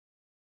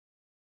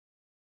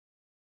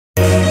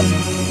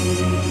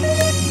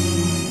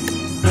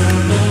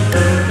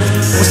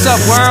up,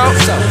 world?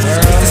 It's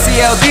the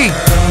C.L.D.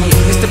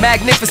 It's the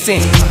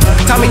Magnificent.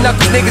 Tommy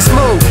Knuckles, nigga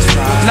smooth.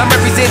 And I'm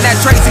representing that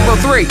Tracy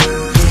 03.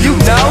 You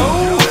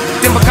know,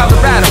 Denver,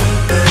 Colorado.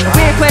 And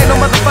we ain't playing no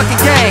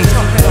motherfucking game.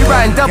 We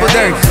riding double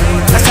dirty.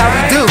 That's how we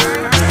do.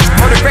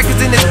 Murder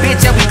records in this bitch,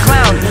 yeah, we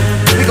clownin'.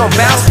 We gon'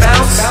 bounce,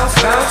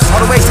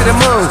 all the way to the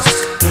moon.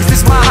 Cause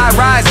this my high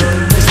rising.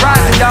 It's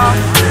rising, y'all.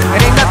 And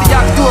ain't nothing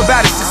y'all can do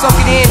about it. Just soak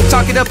it in and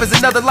chalk it up as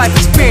another life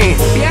experience.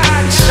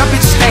 Y'all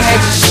bitches can't hang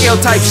with skill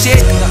type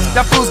shit.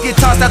 Y'all fools get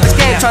tossed out the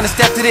game trying to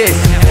step to this.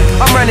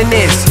 I'm running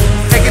this.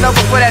 Taking over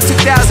for that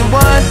 2001,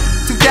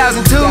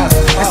 2002,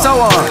 and so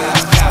on.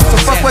 So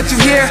fuck what you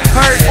hear,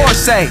 heard, or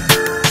say.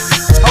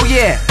 Oh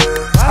yeah,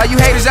 all you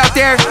haters out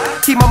there,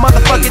 keep my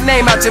motherfucking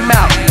name out your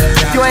mouth.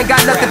 If you ain't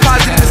got nothing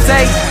positive to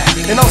say,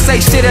 then don't say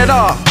shit at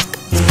all.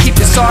 Keep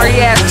your sorry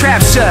ass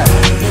trap shut.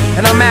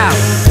 And I'm out.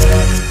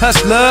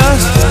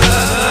 Hustlers.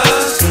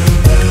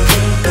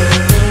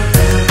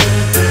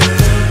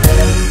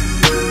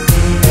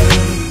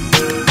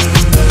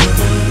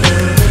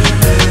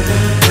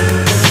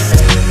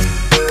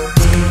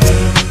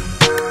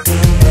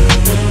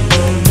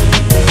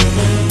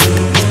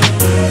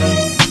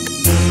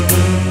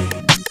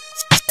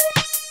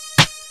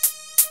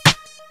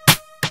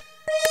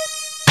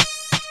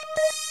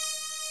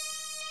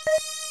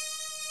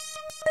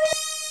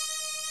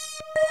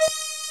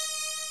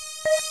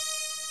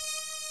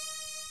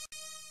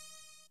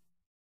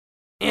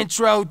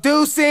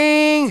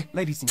 Introducing,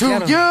 ladies and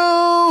gentlemen, to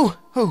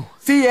you,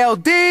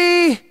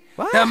 C.L.D.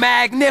 What? The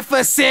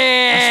Magnificent.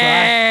 That's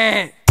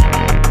right.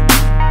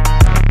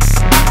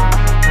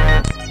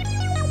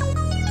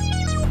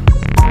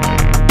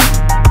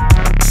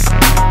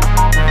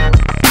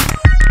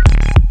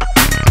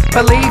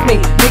 Believe me,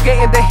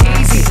 nigga in the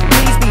heezy,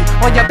 please be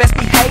on your best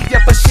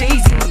behavior for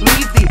sheezy.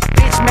 Leave the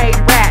bitch made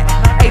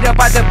rat, ate up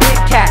by the big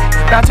cat,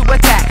 bound to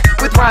attack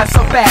with rhymes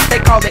so fast they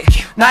call it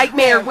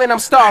nightmare when I'm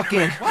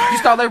stalking. You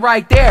stall it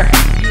right there,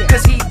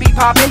 cause he be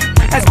popping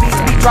as beats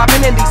be dropping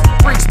and these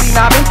freaks be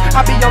nobbing.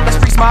 I be on the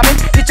streets mobbing,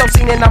 hit your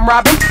scene and I'm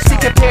robbing. See,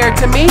 compared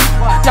to me,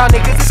 y'all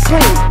niggas is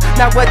clean.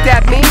 Now what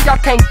that mean?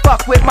 Y'all can't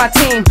fuck with my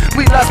team.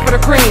 We lust for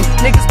the cream,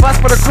 niggas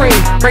bust for the cream.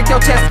 Break your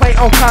chest plate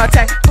on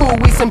contact, fool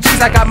we some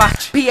G's. I got my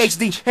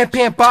PhD in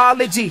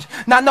pimpology.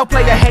 Not no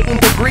player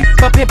hating degree,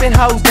 but pimping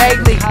hoes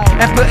daily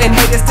and putting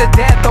haters to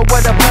death. Oh,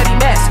 what a bloody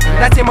mess.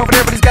 That's him over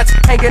there with his guts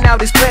hanging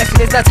out his flesh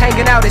and his nuts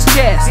hanging out his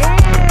chest.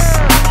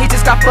 He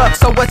just got fucked,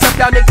 so what's up,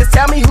 y'all niggas?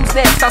 Tell me who's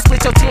next. I'll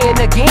split your chin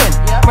again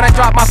when I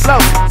drop my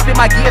flow. Spit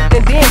my gift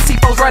and then see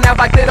foes run out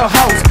like little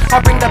hoes. I'll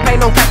bring the pain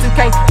on cats who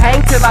can't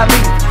hang till I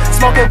leave.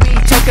 Smoking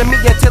weed, choking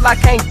me until I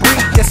can't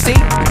breathe. You see,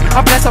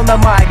 I'm blessed on the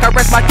mic. I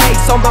rest my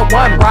case on the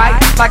one, right?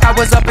 Like I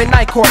was up in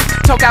night court.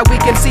 Choke out weak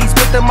MCs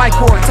with the mic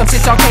cord. Some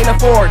shit y'all can't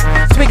afford.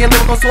 Swinging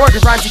lyrical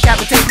swords, rhymes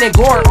decapitating and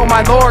gore. Oh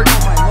my lord,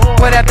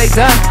 what have they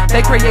done?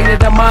 They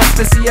created a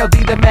monster.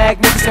 C.L.D. the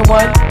Magnificent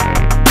One.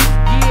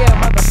 Yeah,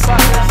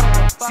 motherfuckers.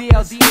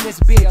 C.L.D. in this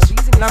bitch,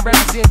 and I'm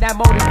representing that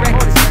Motive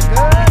Records.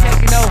 We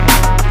taking over.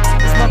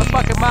 This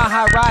motherfucking my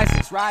high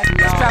rises. Strap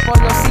on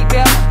your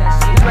seatbelt.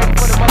 Get ready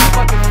for the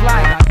motherfucking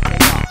flight.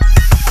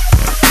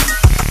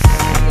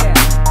 Yeah.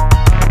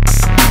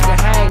 You can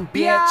hang,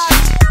 bitch.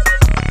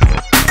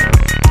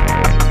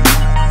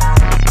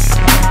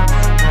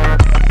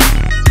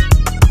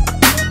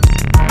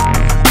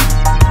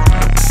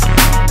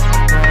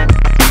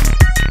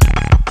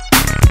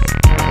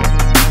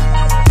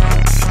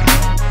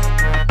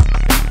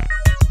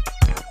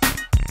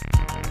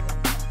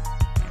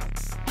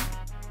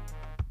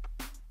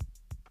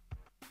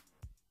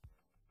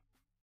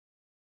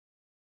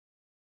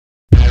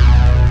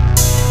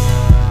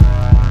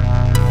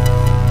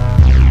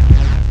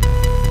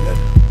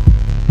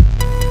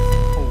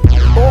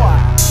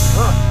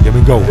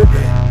 Go. Now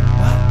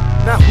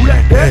who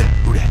that?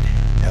 Who that?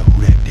 Now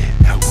who that?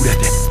 Now who that?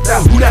 Now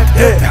who that?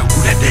 Now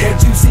who that?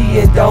 Can't you see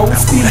it don't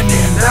speak?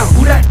 Now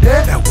who that?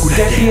 Now who that?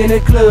 That be in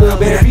the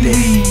club every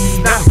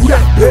week. Now who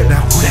that?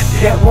 Now who that?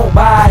 That won't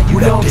buy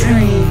you no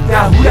drink.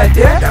 Now who that?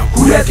 Now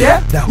who that?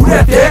 Now who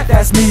that?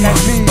 That's me. Now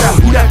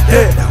who that?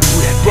 Now who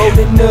that?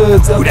 Rolling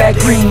nugs of that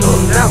green.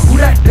 Now who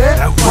that?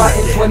 Now who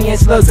Martin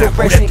 20-inch slugs so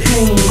fresh and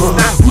clean.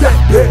 Now who that?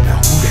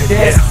 Now who that?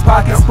 That's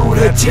pockets full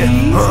of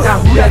cheese. Now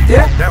who that?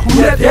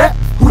 Who that?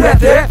 Who that?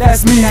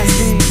 That's me.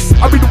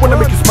 I be the one that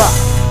make you smile,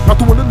 not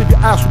the one that leave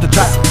your eyes with the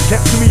child.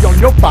 Can't see me on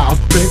your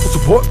files, paying for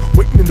support,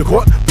 waiting in the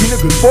court, being a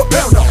good sport.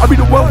 Hell no, I be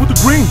the one with the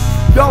green.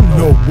 Y'all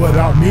know what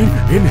I mean.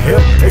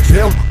 Inhale,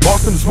 exhale,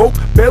 lost in the smoke,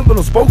 bailed on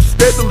the spokes,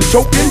 steadily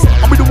choking.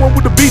 I be the one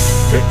with the beat,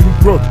 taking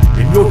drugs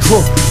in your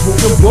trunk,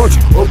 smoking bunch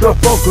of the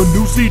funk, a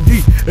new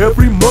CD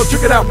every month.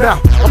 Check it out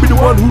now. I be the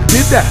one who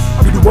did that.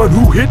 I be the one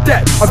who hit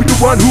that. I be the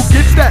one who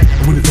gets that.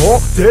 And when it's all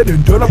said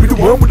and done, I be the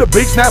one with the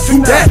big snap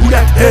to that. Who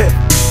that?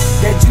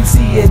 That you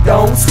see it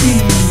don't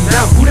speak.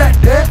 Now who that?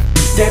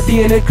 That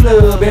be in the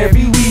club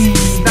every week.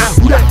 Now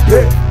who that?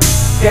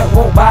 That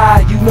won't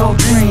buy you no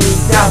drink.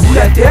 Now who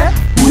that?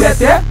 Who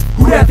that?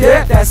 Who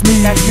that? That's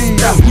me. Now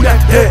who that?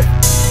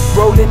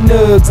 Rolling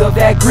nugs of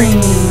that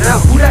green. Now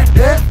who that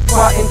there?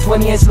 Squatting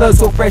 20-inch lugs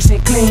so fresh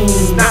and clean.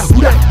 Now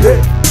who that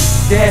there?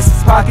 That's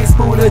his pockets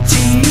full of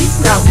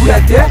cheese. Now who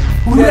that there?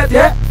 Who that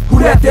there? Who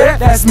that there?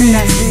 That's me.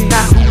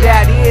 Now who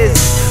that is?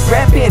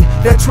 Rapping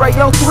the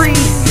Trail 3.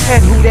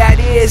 And who that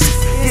is?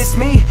 It's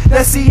me,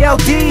 the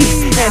C.L.D.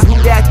 And who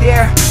that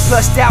there?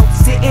 Flushed out,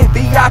 sitting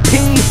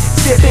VIP.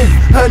 Sipping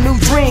a new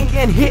drink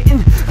and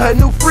hitting a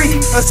new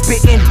free.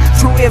 Spitting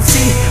true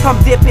MC, I'm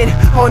dipping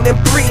on them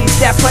threes.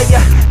 That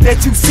player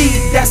that you see,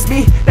 that's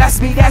me,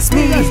 that's me, that's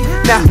me.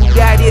 Now who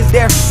that is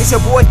there? It's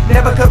your boy,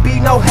 never could be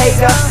no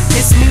hater.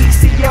 It's me,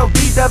 C.L.D,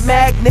 the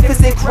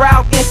magnificent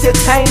crowd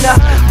entertainer.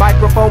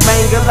 Microphone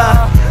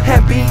mangler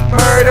and beat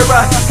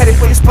murderer. Headed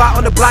for your spot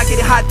on the block,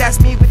 get it hot, that's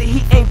me with the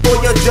heat, aim for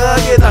your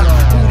jugular.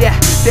 Who that?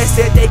 They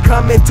said they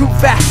coming too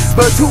fast,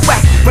 but too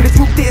whack. When the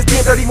truth is,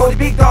 them dirty money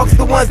big dogs,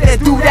 the ones that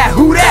do that.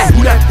 Who that?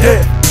 Who that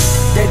there?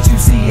 That you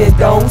see and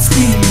don't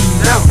speak.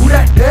 Now who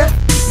that there?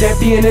 That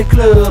be in the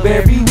club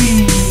every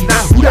week.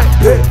 Now who that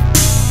there?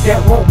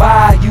 That won't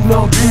buy you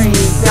no drink.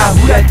 Now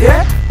who that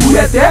there? Who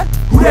that there?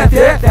 Who that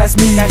there? That's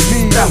me. Now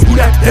who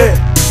that there?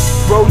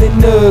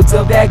 Rolling nugs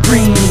of that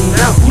green.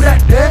 Now who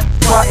that there?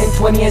 Squatting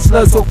 20-inch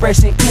lugs so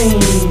fresh and clean.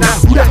 Now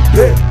who that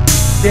there?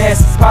 That's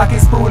his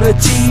pockets full of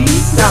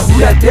cheese. Now who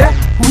that there?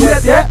 Who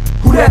that there?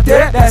 Who that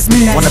there? That's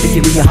me. Wanna be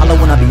giving you hollow,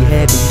 wanna be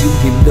having you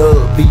give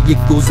love.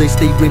 Vehicles, they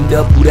stay rimmed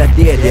up. Who that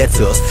there?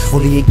 That's us.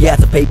 Only in gas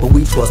and paper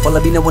we trust.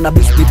 Follow me now when I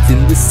be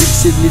spitting with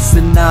shit.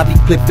 Listen, I be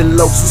clipping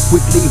low so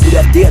quickly. Who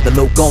that there? The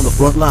loco on the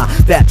front line.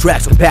 Fat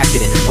tracks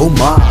compacted in. Oh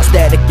my,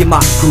 static in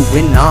my crew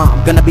and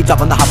I'm gonna be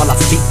dropping the high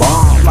velocity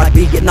bomb. Like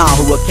Vietnam,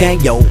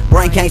 hurricane, yo.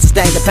 Brain can't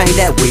sustain the pain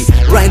that we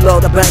brain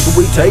load the bank and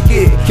we take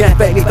it. Can't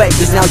fake me, fake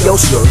this now your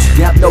shirts.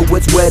 Damn, know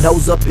what's wet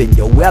hoes up in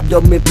your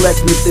abdomen,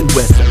 flex, Smith and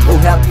Wesson. Oh,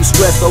 have you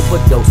stressed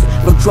overdosing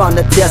from trying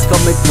to test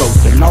coming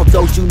close. And I'll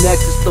toast you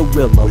next is the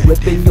Rilla,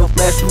 ripping your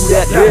flesh through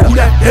that Now who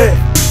that there?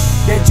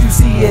 That you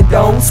see and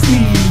don't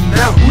speak.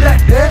 Now who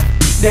that there?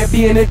 That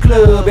be in the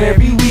club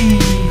every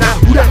week. Now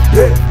who that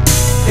there?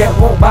 That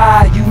won't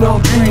buy you no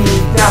drink.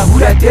 Now who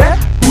that there?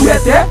 Who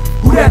that there?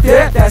 Who that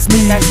there? That's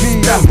me. Now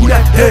who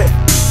that there?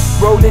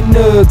 Rolling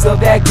nugs of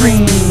that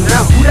green.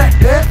 Now who that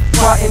there?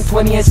 Squatting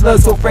 20-inch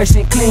lugs so fresh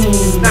and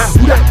clean. Now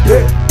who that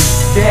there?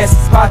 That's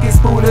his pockets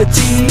full of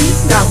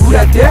cheese. Now who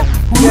that there?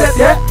 Who that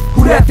there?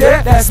 Who that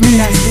there? That's me.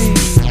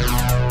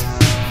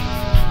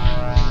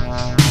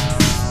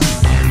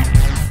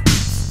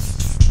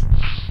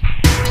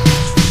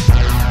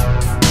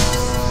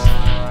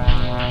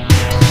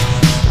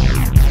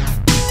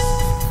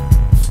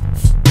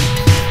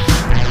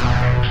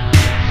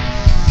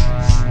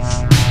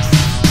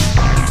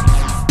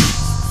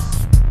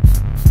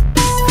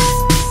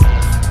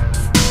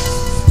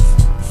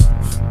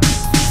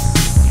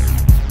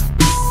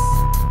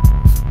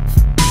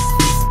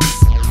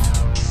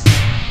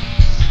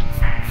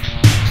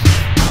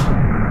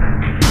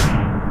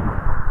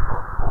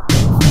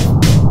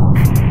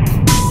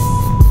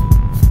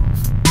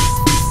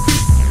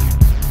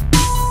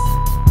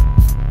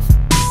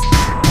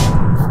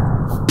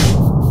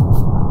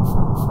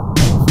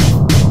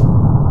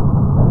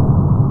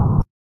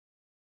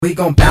 We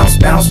gon' bounce,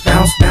 bounce,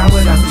 bounce, bounce.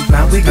 What else we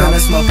bounce? We gonna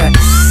smoke that.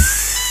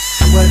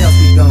 What else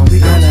we gon' We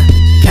gonna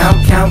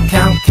count, count,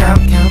 count,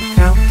 count, count,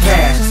 count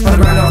cash. On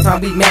the ground all the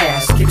time we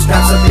mash. Keep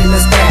straps up in the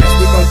stash.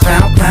 We gon'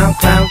 clown, clown,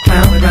 clown,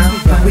 clown. What else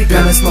we gon' We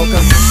gonna smoke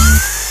 'em.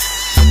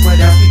 What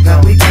else we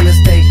gon' We gonna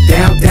stay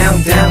down,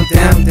 down, down,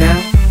 down, down.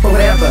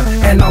 Forever,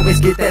 and always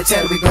get that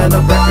cheddar, we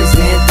gonna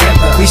represent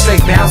Denver. We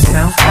straight bouncing,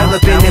 all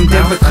up in them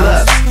Denver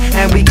clubs.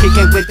 And we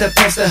kicking with the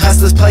pimps, the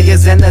hustlers,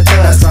 players, and the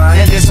thugs.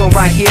 And this one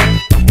right here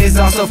is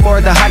also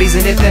for the hotties.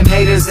 And if them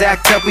haters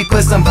act up, we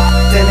put some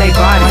in their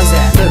bodies.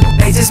 Look,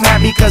 they just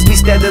mad because we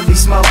steadily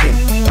smoking.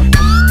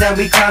 Then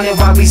we clowning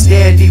while we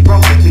steady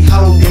broken. We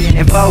holding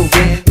and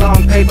folding,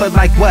 long paper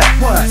like what?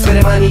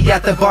 Spending money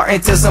at the bar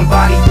until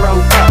somebody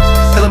throw up.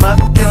 Fill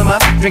 'em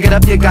up, drink it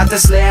up, you got to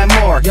slam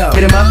more.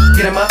 Hit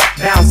 'em up,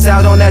 bounce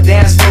out on that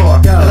dance floor.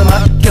 Fill 'em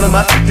up, kill 'em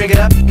up, drink it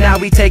up, now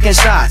we taking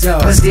shots.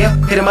 But still,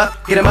 hit 'em up,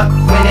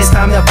 when it's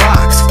time to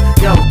box.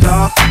 Yo,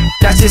 dawg,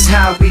 that's just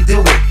how we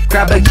do it.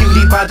 Grab a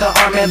cutie by the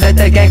arm and let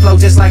the gang flow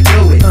just like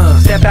fluid.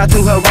 Step out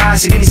to her ride,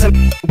 she give me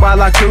some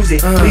while I cruise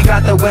it. We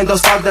got the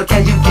windows fogged up,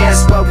 can you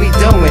guess what we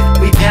doing?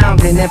 We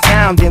pounding and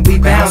pounding, we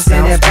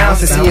bouncing and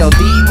bouncing.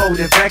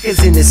 C.L.D-Reloaded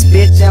records in this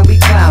bitch and we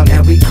clown,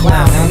 and we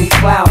clown, and we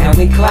clown, and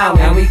we clown,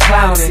 and we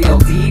clown.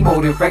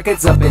 C.L.D-Reloaded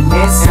records up in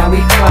this, and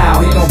we clown.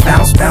 We gon'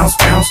 bounce, bounce,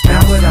 bounce,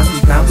 bounce. What else we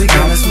bounce? We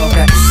gonna smoke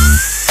that.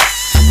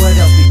 What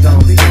else we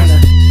gon' We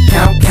gonna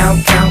count,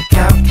 count, count,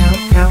 count, count,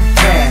 count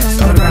cash.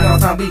 On the ground all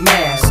the time we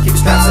mash. Keep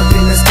straps up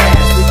in the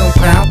stash. We gon'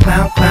 clown,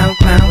 clown, clown,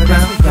 clown. What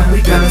else we gon'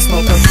 We gonna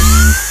smoke 'em.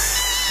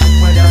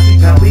 What else we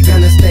gon' We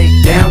gonna stay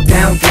down,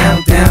 down,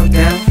 down, down,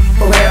 down.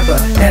 Forever,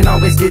 and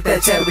always get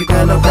that cheddar, we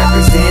gonna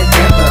represent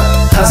Denver.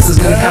 Hustlers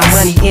gonna count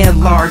money in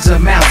large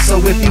amounts.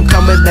 So if you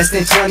come with less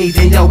than 20,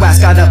 then your ass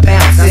gotta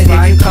bounce. And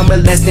if you come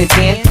with less than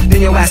 10, then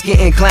your ass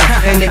getting clowned.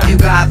 And if you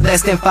got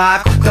less than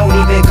 5, don't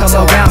even come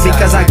around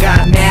because I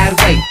got mad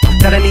weight.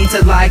 The that I need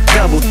to like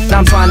double. Now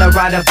I'm trying to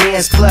ride a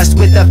Benz clutched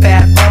with a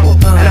fat bubble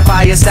and a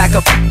fire stack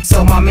of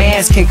so my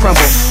mans can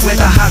crumble. With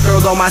a hot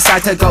girl on my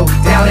side to go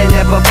down and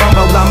never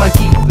fumble. I'ma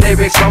keep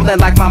lyrics rolling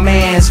like my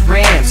man's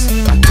rims.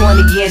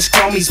 20-inch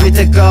chromies with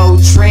the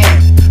gold trim.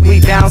 We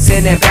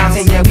bouncing and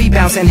bouncing, yeah, we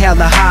bouncing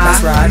hella high.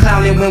 That's right.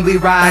 Clowning when we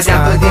ride,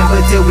 down for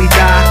them till we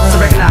die. So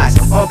recognize,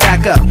 all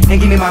back up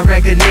and give me my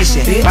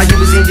recognition. While you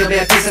was in your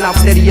bed pissing, I'm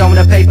steady on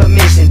a paper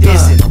mission.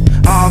 This is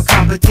all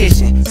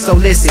competition, so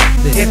listen.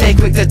 If they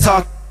quick to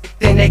talk,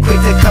 then they quick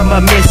to come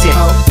up missing.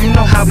 You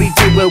know how we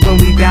do it when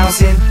we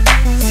bouncing.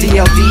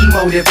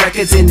 C.L.D-Reloaded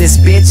records in this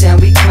bitch, and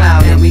we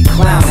clown, and we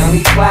clown, and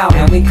we clown,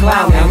 and we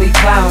clown, and we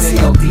clown.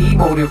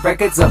 C.L.D-Reloaded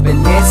records up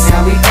in this,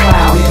 and we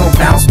clown. We gon'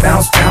 bounce,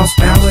 bounce, bounce,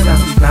 bounce. What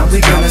else we bounce?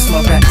 We gonna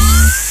smoke that.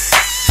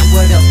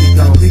 What else we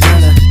gon'? We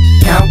gonna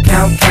count,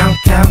 count, count,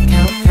 count,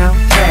 count, count.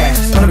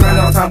 Cash. On the ground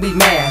all the time we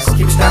mash.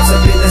 Keep stocks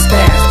up in the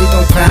stash. We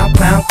gon' clown,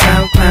 clown,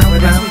 clown, clown.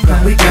 What else we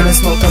gon'? We gonna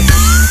smoke up.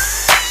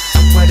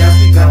 What else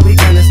we gon'? We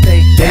gonna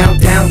stay down,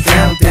 down,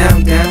 down,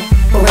 down, down.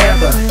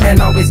 Forever, and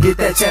always get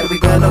that cheddar, we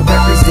gonna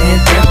represent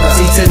Denver.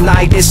 See,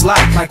 tonight it's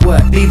like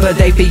what? Viva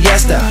de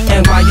Fiesta.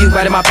 And while you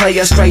riding my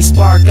player, straight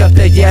spark up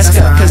the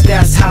Yeska. Cause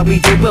that's how we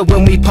do it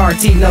when we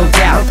party, no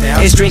doubt.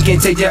 It's drinking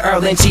till you're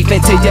early and chief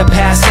until you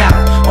pass out.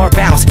 Or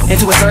bounce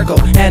into a circle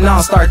and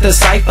I'll start the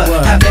cipher.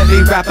 Have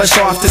every rapper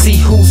show off to see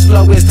whose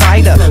flow is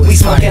tighter. We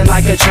smoking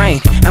like a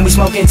train, and we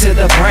smoking to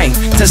the brain.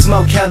 To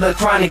smoke hella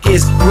chronic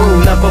is rule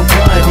number 1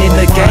 in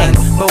the game.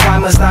 But why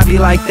must I be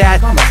like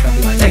that?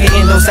 Take an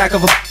endo sack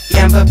of a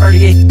and prefer to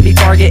get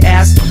before I get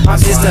asked. I'm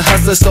just a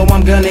hustler, so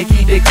I'm gonna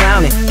keep it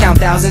clowning. Count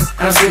thousands,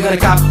 and I'm still gonna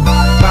cop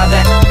by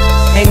that.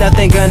 Ain't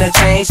nothing gonna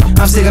change,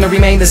 I'm still gonna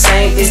remain the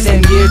same. It's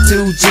them year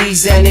 2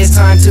 G's and it's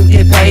time to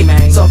get paid.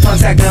 So if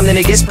punks act dumb, then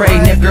they get sprayed.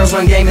 And if girls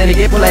run game, then they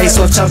get played.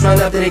 So if chumps run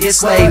up, then they get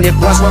slayed. And if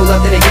blunts roll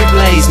up, then they get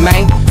blazed,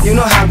 man. You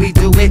know how we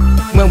do it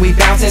when we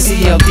bouncing.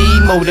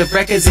 C.L.D-Reloaded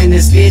records in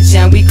this bitch,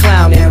 and we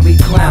clown, and we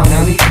clown,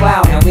 and we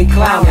clown, and we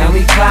clown, and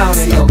we clown.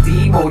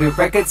 C.L.D-Reloaded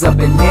records up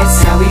in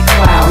this, and we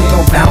clown. We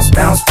gon' bounce,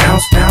 bounce,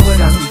 bounce, bounce. What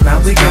else we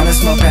bounce? We gonna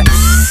smoke that.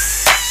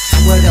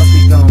 What else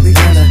we gon'? We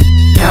gonna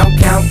count,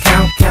 count,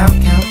 count, count,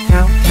 count,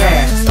 count.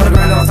 Cash. On the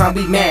ground all the time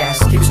we mash.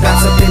 Keep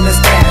stocks up in the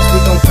stash. We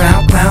gon'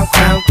 clown, clown,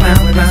 clown,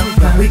 clown,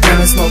 clown. We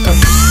gonna smoke up.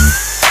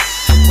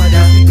 What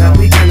else we gon'?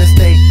 We gonna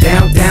stay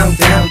down, down,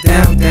 down,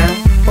 down, down.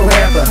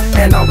 Forever,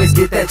 and always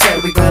get that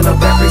check. We gonna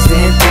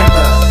represent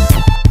Denver.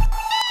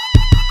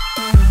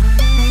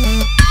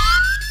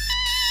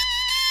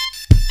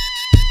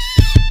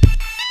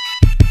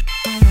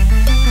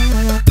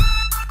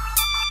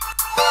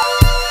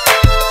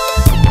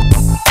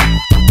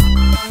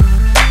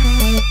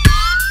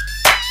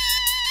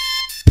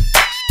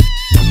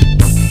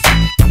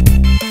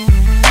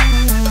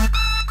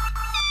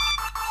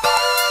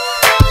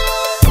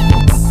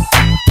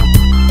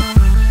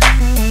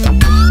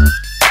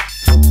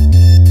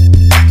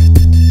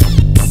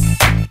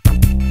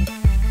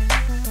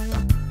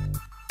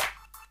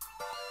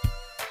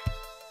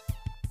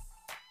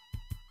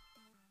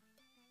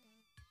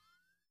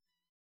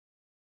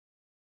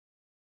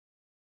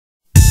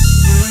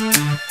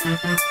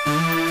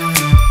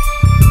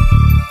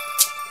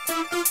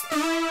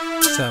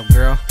 What's up,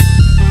 girl?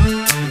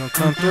 You gonna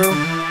come through?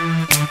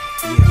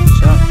 Yeah, for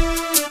sure.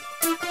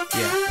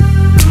 Yeah.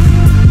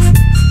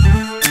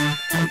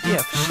 Oh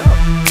yeah, for sure.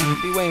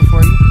 I'll be waiting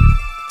for you.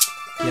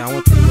 Yeah, I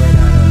want you to wear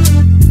that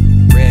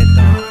red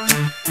thong.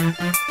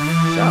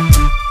 Sure.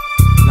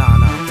 Nah,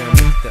 girl,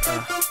 with the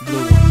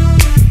blue one.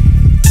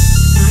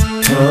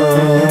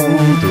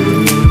 Come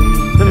through,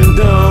 and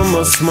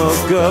I'ma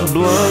smoke a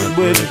blunt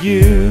with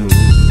you.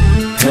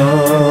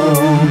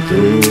 Come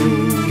through,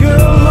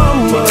 girl,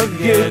 I'ma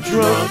get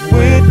drunk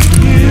with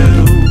you.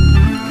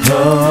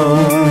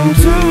 Come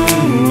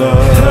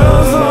tonight,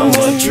 'cause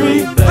I'ma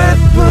treat that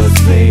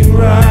pussy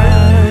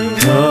right.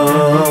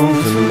 Come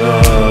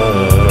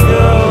tonight,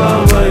 girl,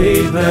 I'ma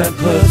eat that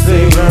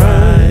pussy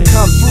right.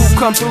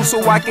 Come through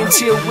so I can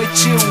chill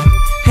with you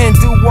and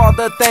do all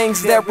the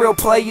things that real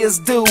players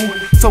do.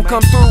 So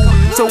come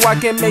through so I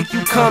can make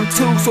you come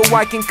too, so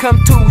I can come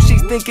too.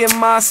 She's thinking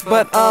mas,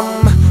 but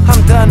I'm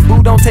done,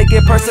 boo, don't take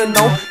it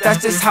personal.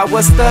 That's just how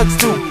us thugs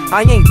do.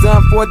 I ain't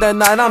done for the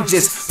night, I'm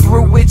just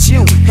through with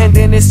you. And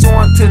then it's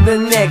on to the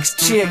next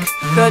chick,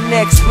 the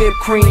next whipped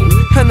cream.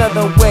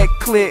 Another wet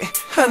clit,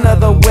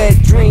 another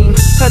wet dream,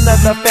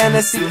 another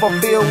fantasy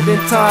fulfilled in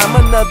time.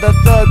 Another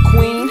thug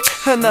queen,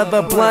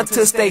 another blunt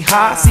to stay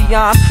high. See,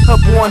 I'm a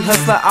born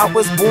hustler, I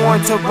was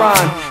born to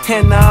rhyme.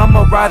 And now I'm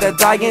a ride or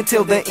die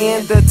until the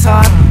end of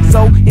time.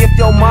 So if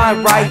your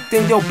mind right,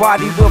 then your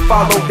body will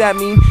follow. That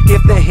mean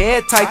if the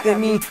head tight, then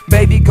mean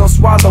baby gon'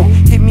 swallow.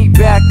 Hit me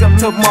back up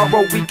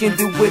tomorrow, we can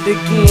do it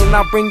again.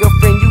 I bring a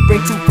friend, you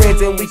bring 2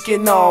 friends, and we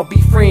can all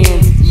be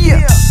friends.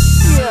 Yeah.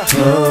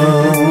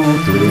 Come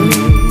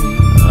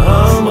through,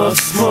 I'ma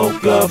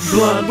smoke a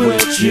blunt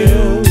with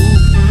you.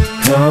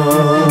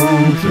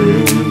 Come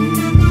through,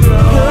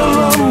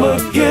 girl, I'ma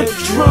get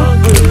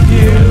drunk with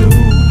you.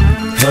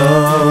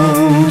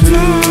 Come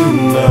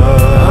tonight,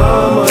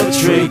 I'ma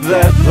treat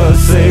that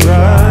pussy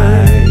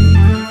right.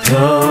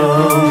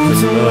 Come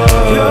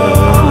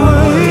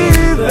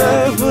leave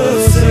that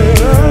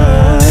pussy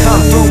right.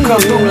 Come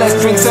through,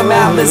 let's drink some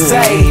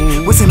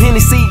Alizé with some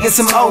Hennessy and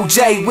some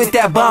OJ with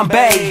that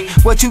Bombay.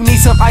 What you need,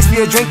 some ice for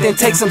your drink, then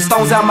take some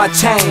stones out my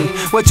chain.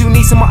 What you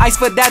need, some more ice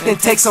for that, then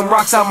take some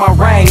rocks out my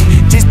rain.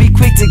 Just be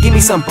quick to give me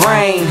some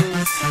brain.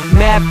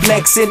 Mad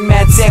flexin',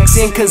 mad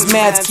sexin', cause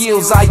mad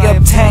skills I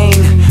obtain.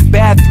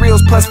 Bad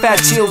thrills plus fat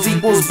chills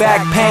equals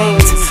back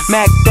pains.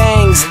 Mac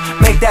things,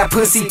 make that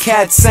pussy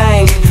cat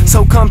sing.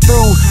 So come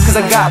through, cause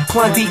I got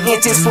plenty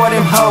inches for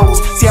them hoes.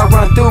 See I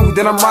run through,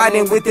 then I'm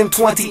riding with them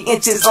 20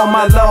 inches on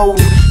my load.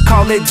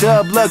 Call it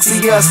dub luck,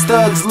 see us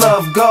thugs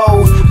love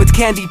gold. With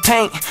candy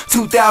paint,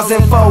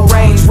 2004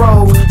 Range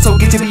Road. So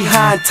get your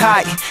behind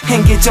tight,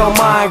 and get your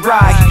mind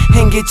right,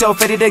 and get your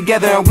fetty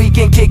together, and we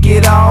can kick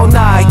it all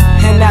night.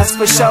 And that's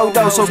for sure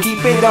though, so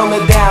keep it on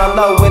the down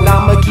low. And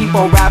I'ma keep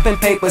on rapping,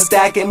 paper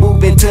stacking,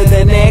 moving to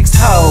the next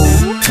hoe.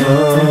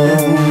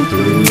 Come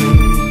through,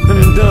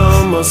 and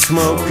I'ma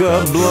smoke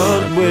a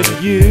blunt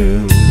with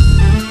you.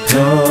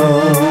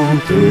 Come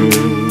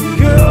through,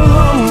 girl,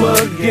 I'ma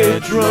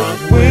get drunk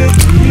with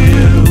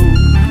you.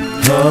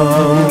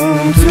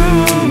 Come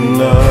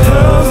tonight,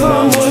 cause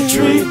I'ma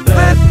treat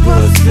that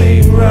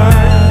pussy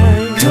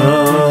right.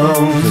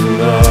 Come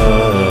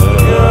tonight,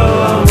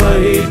 girl, I'ma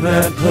eat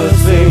that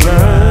pussy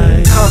right.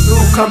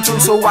 Come through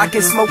so I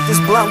can smoke this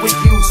blunt with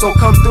you. So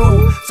come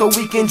through so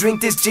we can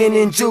drink this gin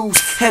and juice.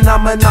 And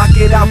I'ma knock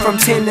it out from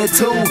 10 to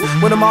 2.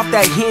 When I'm off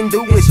that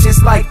Hindu, it's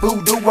just like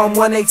voodoo. I'm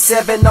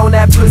 187 on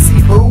that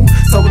pussy boo.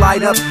 So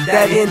light up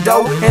that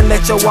endo and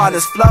let your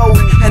waters flow.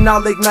 And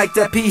I'll ignite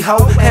that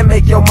pee-hole and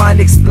make your mind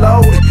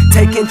explode.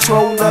 Take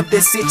control of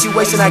this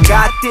situation, I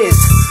got this.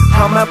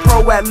 I'm a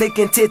pro at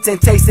licking tits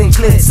and tasting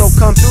clits. So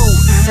come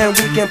through and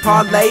we can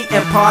parlay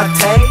and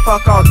partake.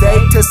 Fuck all day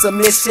to some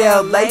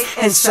Michelle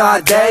and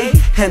Sade.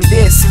 And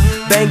this,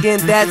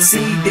 banging that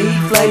CD,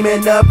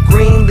 flaming up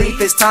green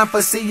leaf. It's time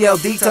for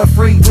C.L.D. to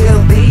free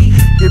will be.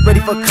 Get ready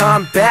for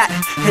combat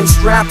and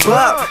strap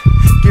up.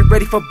 Get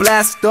ready for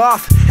blast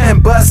off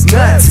and bust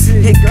nuts.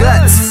 Hit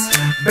guts,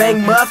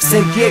 bang muffs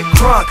and get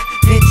crunk.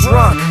 Get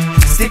drunk,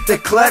 stick the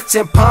clutch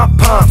and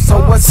pump. So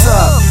what's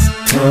up?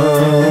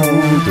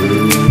 Come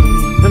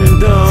through,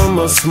 and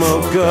I'ma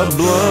smoke a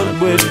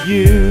blunt with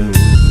you.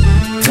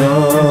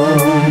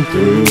 Come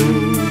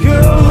through,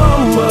 girl,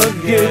 I'ma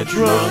get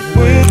drunk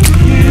with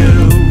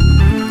you.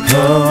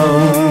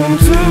 Come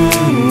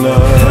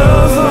tonight,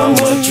 cause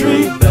I'ma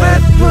treat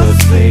that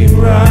pussy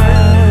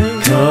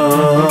right.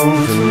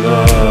 Come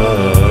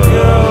tonight,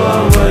 girl,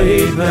 I'ma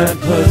eat that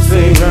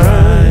pussy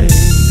right.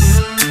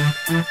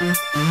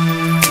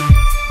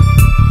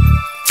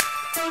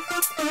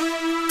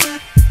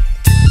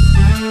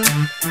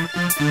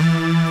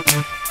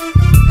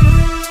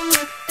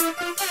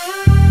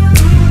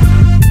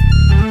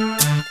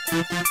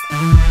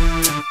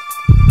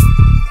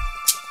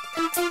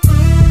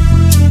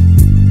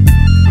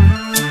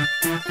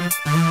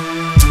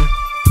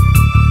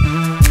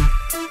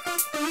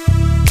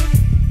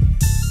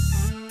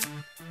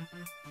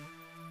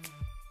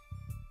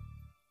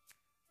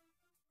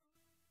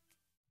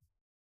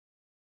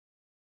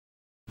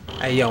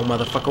 Hey yo,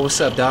 motherfucker, what's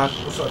up, dog?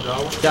 What's up,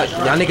 dog?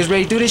 Y'all niggas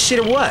ready to do this shit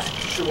or what?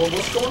 Shit, well,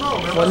 what's going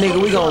on, man? Well,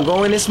 nigga, we gonna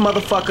go in this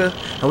motherfucker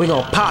and we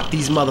gonna pop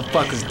these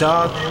motherfuckers,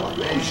 dog.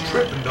 Man, he's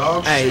tripping,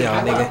 dog. Hey yo,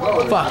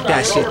 nigga, fuck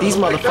that shit. These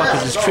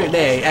motherfuckers is tripping.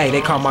 Hey,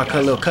 they call my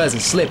little cousin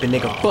slipping,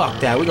 nigga. Fuck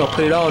that. We gonna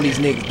put it on these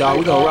niggas, dog.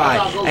 We gonna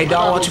ride. Hey,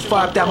 dog, why don't you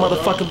fire up that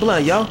motherfucking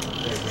blunt, yo?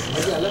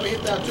 Yeah, let me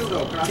hit that too,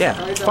 though. Yeah,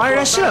 fire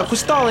that shit up. Quit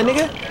stalling,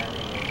 nigga.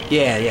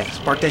 Yeah,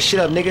 spark that shit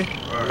up, nigga.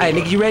 Hey,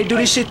 nigga, you ready to do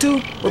this shit too?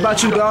 What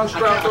about you, dog?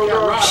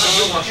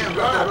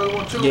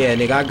 Yeah,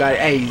 nigga, I got it.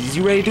 Hey, is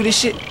you ready to do this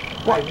shit?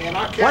 Why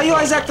you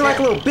always acting like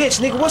a little bitch,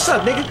 nigga? What's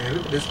up, nigga? Man,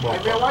 look at this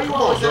motherfucker. Why you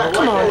always acting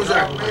Come on, like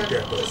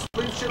that, bro? Just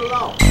leave shit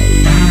alone.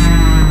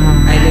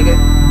 Hey,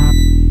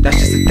 nigga, that's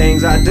just the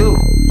things I do.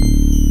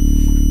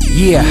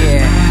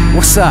 Yeah.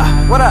 What's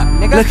up? What up,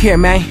 nigga? Look here,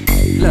 man.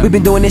 We've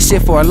been doing this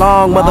shit for a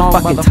long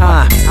motherfucking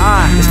time.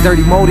 It's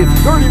Dirty Motive.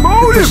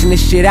 We're pushing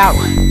this shit out.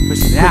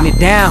 Putting it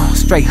down.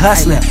 Straight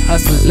hustling.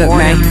 Look,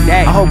 man.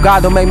 I hope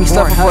God don't make me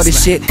suffer for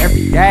this shit.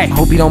 I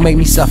hope he don't make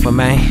me suffer,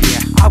 man.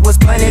 I was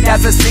planted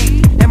as a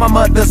seed in my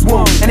mother's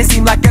womb, and it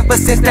seemed like ever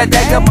since that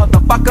day a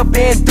motherfucker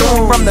been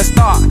doomed from the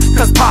start.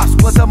 Cause Pops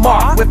was a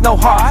mark with no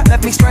heart,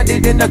 left me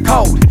stranded in the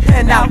cold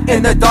and out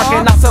in the dark.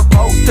 And I'm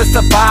supposed to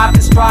survive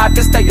and strive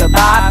to stay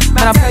alive.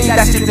 Man, I'm telling you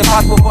that shit's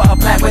impossible for a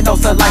plant with no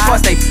sunlight. So I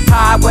stay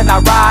high when I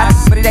ride,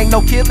 but it ain't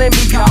no killing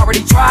me. You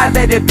already tried,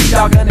 let it be.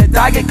 Y'all gonna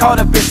die, get caught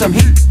up in some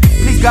heat.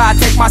 Please God,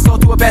 take my soul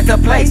to a better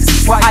place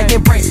where I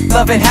embrace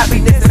love and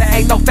happiness. There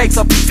ain't no fake,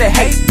 so peace and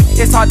hate.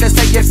 It's hard to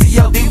say if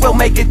C.L.D. will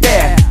make it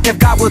there, if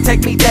God will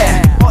take me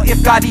there, or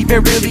if God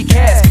even really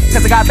cares.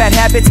 Cause I got bad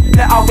habits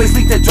that always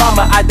lead to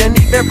drama. I done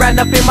even running round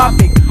up in my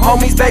big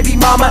homie's baby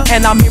mama.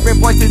 And I'm hearing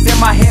voices in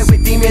my head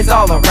with demons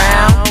all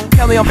around.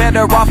 Tell me I'm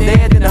better off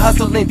dead than a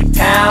hustling through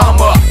town. I'm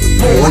a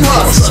born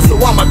hustler, so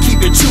I'ma keep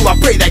it true. I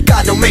pray that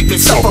God don't make me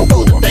suffer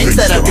for the things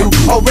that I do.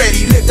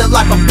 Already lived a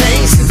life of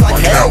pain, seems like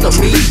hell to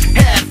me.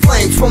 Had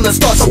flames from the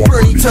start, so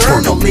burn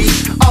eternally.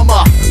 I'm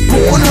a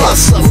born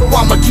hustler, so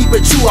I'ma keep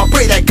it true. I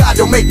pray that God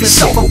don't make me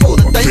suffer for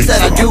the things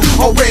that I do.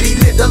 Already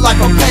lived a life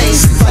of pain,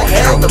 seems like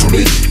hell to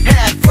me.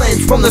 Had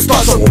flames from the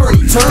start, so burn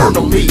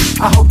eternally.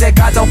 I hope that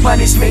God don't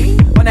punish me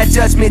on that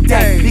judgment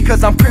day,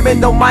 because I'm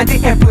criminal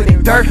minded and putting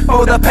dirt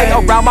for the pay.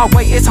 Around my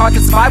way it's hard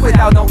to survive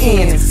without no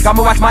ends.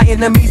 Gotta watch my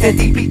enemies and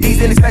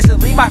DPDs, and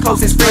especially my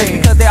closest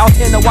friends, because they all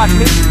tend to watch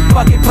me.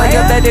 Fuck it,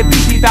 player, let it be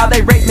deep out.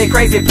 They raised me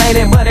crazy,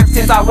 playing mud ever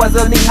since I was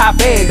a knee-high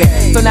baby.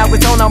 So now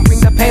it's on, I'm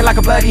bringing the pain like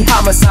a bloody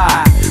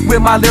homicide.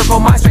 With my lyrical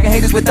mind, striking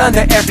haters with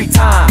thunder every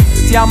time.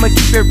 See, I'ma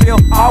keep it real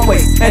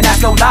always, and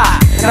that's no lie.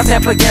 And I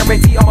stand for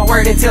guarantee on my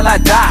word until I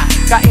die.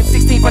 Got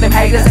M16 for them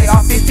haters,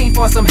 AR-15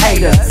 for some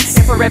haters.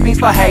 Infrared beams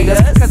for haters,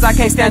 cause I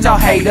can't stand y'all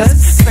haters.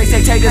 Space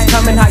age haters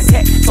coming high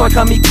tech, so I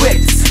come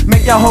equipped.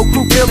 Make your whole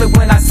crew feel it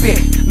when I spit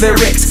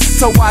lyrics.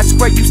 So watch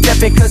where you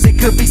steppin', cause it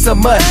could be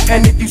some mud.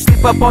 And if you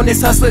slip up on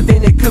this hustler,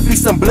 then it could be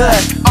some blood.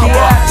 I'm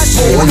a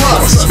born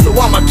hustler, so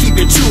I'ma keep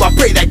it true. I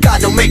pray that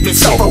God don't make me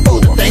suffer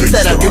for the things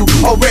that I do.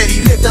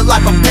 Already lived a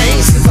life of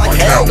pain, seems like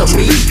hell to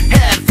me.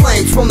 Had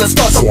flames from the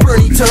start, so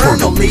burn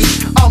eternally.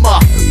 I'm a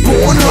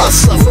born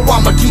hustler, so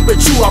I'ma keep it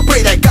true. I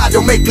pray that God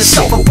don't make me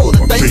suffer for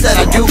the things that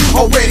I do.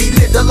 Already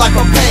lived a life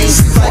of pain,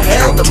 seems like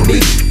hell to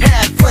me.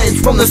 Had flames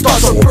from the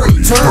start, so burn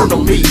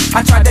eternally.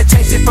 I tried to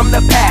change it from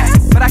the past,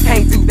 but I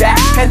can't do that.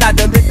 And I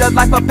done lived a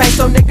life of pain,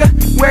 so nigga,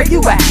 where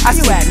you at? I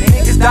see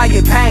niggas die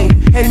in pain,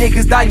 and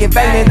niggas die in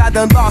vain. And I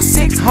done lost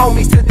 6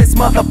 homies to this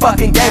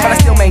motherfucking game, but I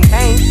still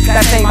maintain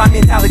that same my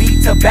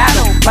mentality to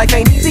battle. Life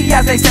ain't easy,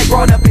 as they say,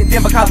 growing up in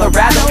Denver,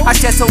 Colorado. I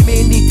shed so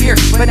many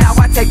tears, but now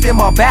I take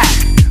them all back.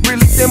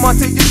 Release them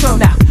onto you, so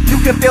now you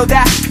can feel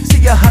that.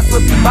 See a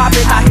hustler be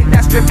mobbing, I hit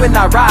that strip when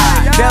I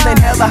ride. Bailing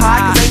hella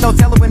high, cause ain't no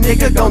telling when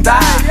nigga gon'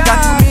 die. Got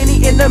too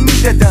many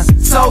enemies that done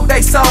sold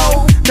they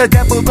soul. The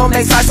devil's on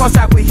they side, so I'm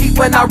strapped with heat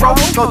when I roll.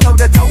 Go toe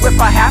to toe if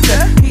I have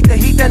to. Heat the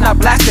heat, then I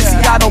blast it. See,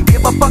 I don't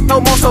give a fuck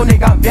no more, so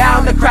nigga, I'm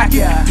down to crack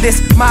it.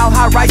 This mile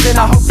high rising,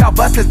 I hope y'all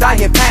busters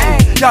die in pain.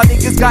 Y'all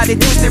niggas got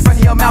it twisted,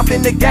 running your mouth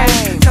in the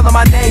game. Tellin'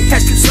 my name,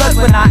 catch you slugs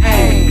when I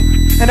aim.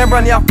 And I'm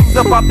running y'all fools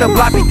up off the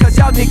block because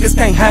y'all niggas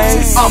can't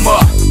hang. I'm a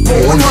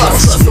born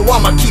hustler, so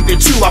I'ma keep it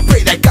true. I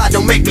pray that God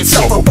don't make me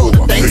suffer for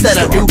the things that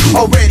I do.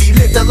 Already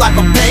lived a life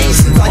of pain,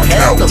 seems like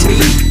hell to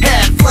me.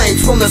 Had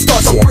flames from the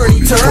start, so burn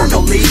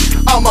eternally.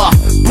 I'm a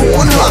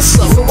born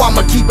hustler, so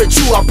I'ma keep it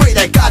true. I pray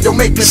that God don't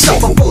make me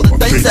suffer for the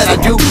things that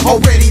I do.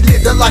 Already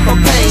lived a life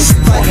of pain,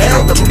 seems like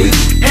hell to me.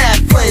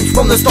 Had flames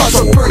from the start,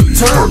 so burn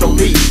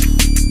eternally.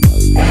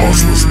 A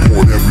hustler's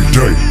born every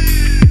day.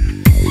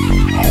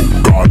 I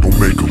hope God don't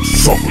make them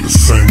suffer the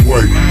same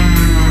way. It's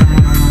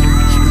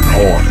been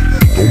hard.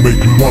 Don't make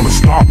me wanna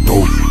stop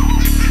though.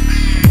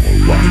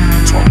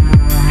 Alright, talk.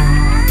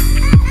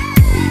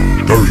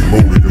 Dirty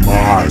loaded in my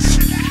eyes,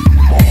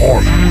 my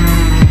heart.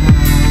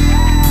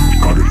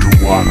 Gotta do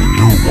what I can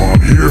do while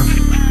I'm here.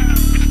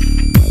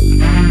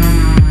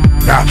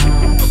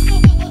 Natural,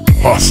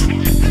 hustle.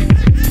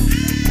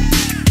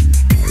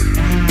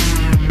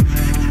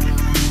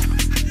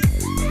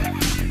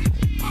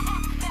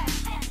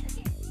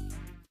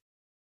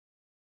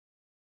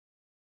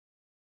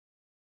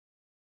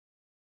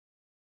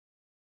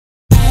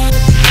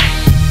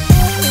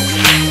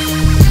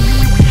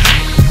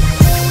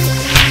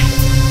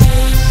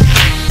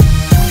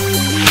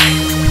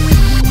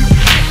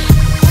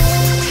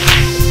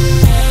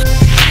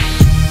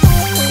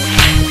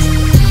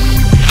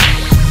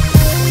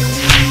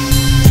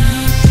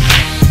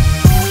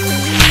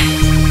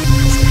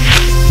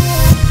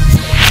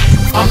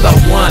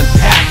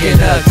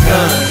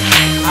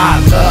 I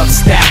love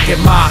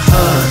stacking my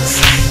huns.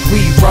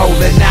 We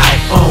rollin' out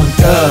on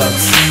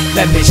dubs.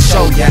 Let me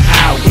show you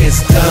how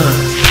it's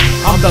done.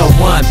 I'm the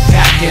one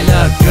packing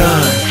a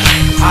gun.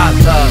 I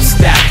love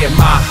stacking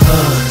my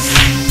huns.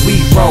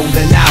 We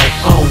rollin' out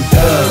on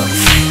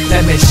dubs.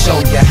 Let me show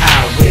you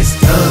how it's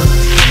done.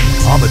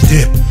 I'ma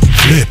dip,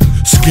 flip,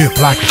 skip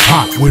like a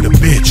top with a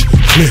bitch,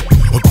 clip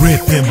a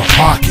grip in my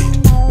pocket.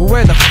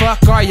 Where the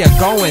fuck are you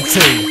going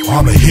to?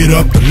 I'ma hit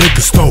up the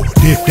liquor store,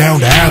 dip down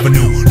the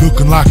avenue,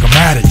 looking like I'm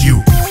mad at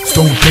you.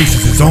 Stone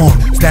Faces is on,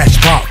 stash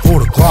spot for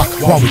the clock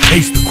while we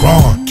taste the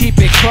cron. Keep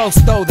it close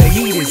though, the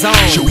heat is on.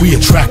 Should we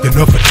attract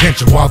enough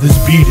attention while this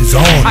beat is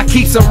on? I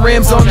keep some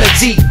rims on the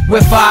Jeep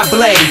with 5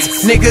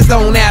 blades. Niggas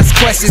don't ask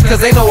questions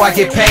cause they know I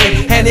get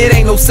paid. And it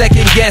ain't no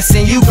second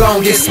guessing, you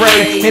gon' get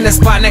sprayed. In the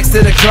spot next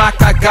to the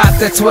clock, I got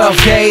the 12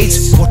 gauge.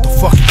 What the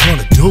fuck you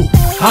gonna do?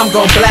 I'm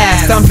gon'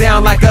 blast, I'm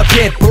down like a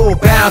pit bull,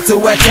 bound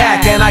to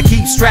attack. And I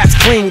keep straps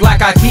clean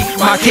like I keep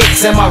my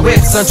kicks and my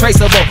whips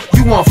untraceable.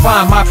 You won't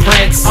find my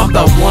prints. I'm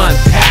the one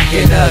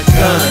packing a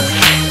gun.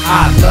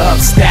 I love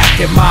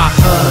stacking my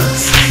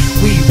huns.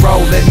 We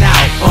rollin'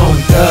 out on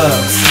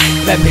dubs.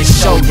 Let me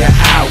show you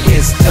how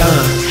it's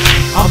done.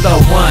 I'm the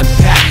one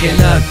packing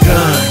a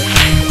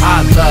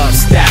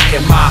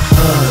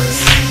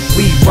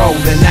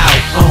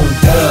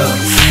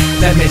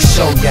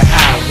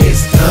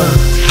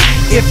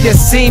You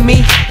see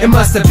me? It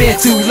must have been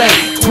too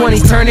late.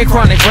 20s turning,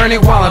 chronic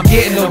burning while I'm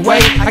getting away.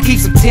 I keep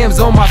some Timbs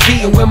on my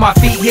feet, and when my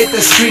feet hit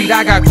the street,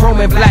 I got chrome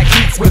and black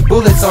heats with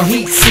bullets on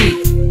heat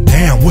seat.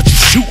 Damn, what you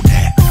shooting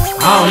at?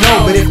 I don't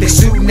know, but if they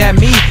shooting at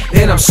me,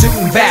 then I'm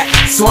shooting back.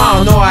 So I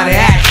don't know how to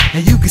act.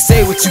 And you can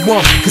say what you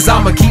want, cause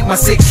I'ma keep my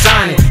six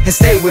shining and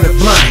stay with a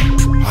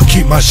blunt. I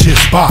keep my shit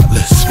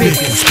spotless, spick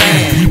and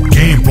span. Deep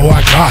game, boy,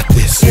 I got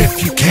this.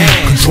 If you can,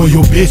 control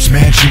your bitch,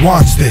 man, she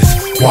wants this.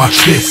 Watch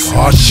this,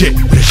 oh shit,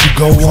 there she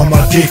go on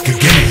my dick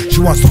again. She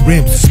wants the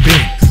rims to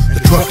spin, the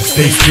truck to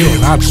stay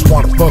still. I just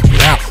wanna fuck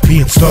without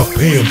being stuck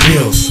paying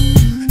bills.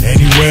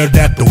 Anywhere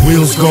that the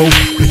wheels go,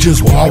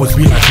 bitches will always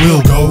be like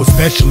we'll go,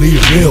 especially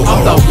a real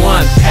hoe. I'm the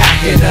one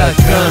packing a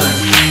gun.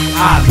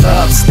 I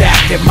love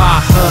stacking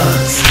my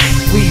huns.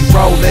 We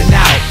rolling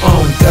out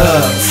on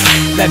dubs.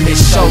 Let me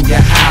show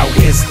you how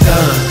it's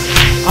done.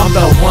 I'm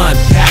the one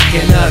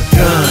packing a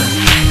gun.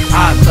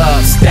 I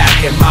love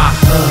stacking my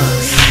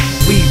huns.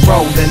 We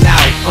rolling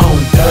out on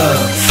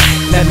dubs.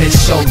 Let me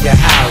show you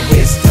how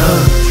it's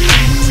done.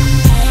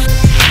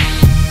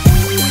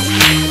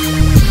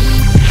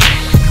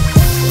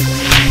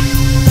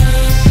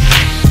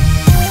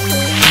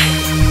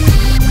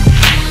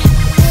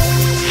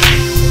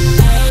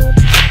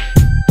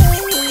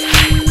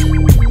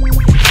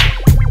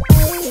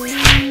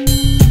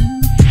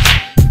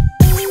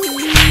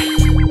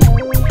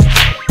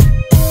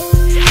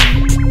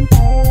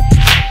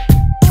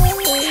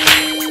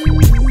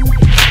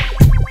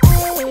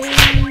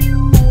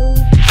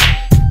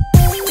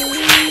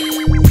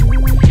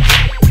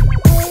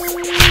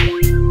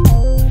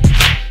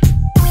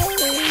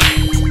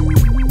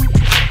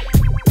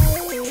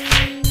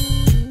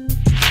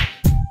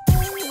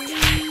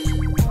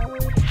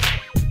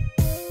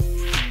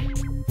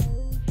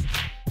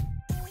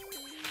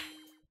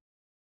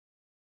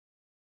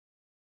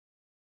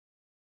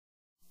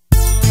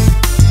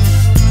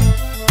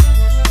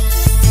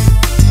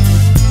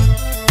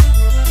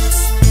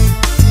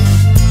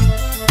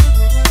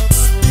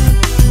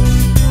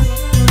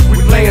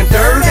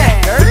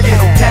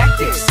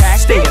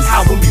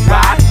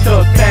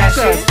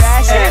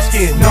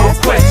 No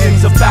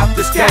questions about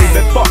this game.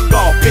 And fuck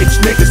all bitch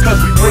niggas, cause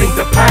we bring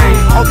the pain.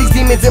 All these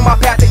demons in my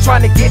path, they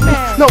trying to get me.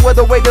 No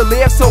other way to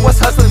live, so us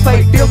hustlers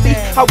play filthy.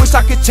 I wish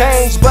I could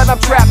change, but I'm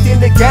trapped in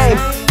the game.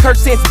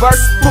 Curse since birth,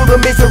 full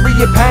of misery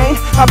and pain.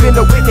 I've been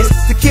a witness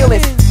to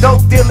killings,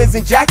 dope dealers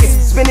and jackets.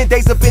 Spending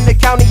days up in the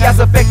county as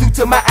a fact due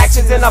to my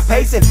actions. And I'm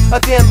pacing a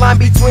thin line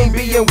between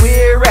being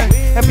weary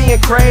and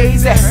being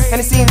crazy.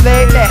 And it seems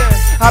lately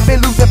I've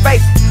been losing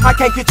faith, I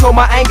can't control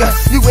my anger.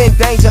 You in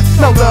danger,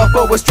 no love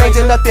for a stranger.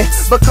 Nothing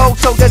but cold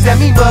shoulders and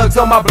me mugs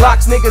on my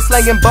blocks. Niggas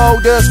slanging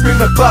boulders,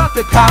 screaming fuck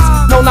the cops.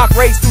 No knock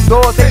race through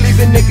doors, they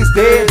leaving niggas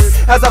dead.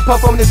 As I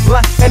puff on this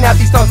blunt and have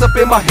these thoughts up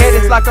in my head,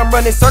 it's like I'm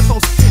running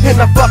circles in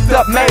a fucked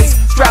up maze.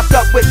 Strapped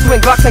up with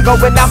twin Glocks and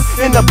going out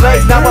in the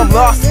blaze. Now I'm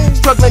lost,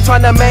 struggling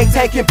trying to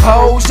maintain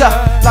composure.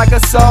 Like a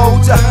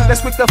soldier,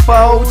 that's quick to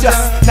fold ya.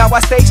 Now I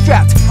stay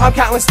strapped, I'm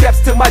counting steps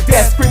to my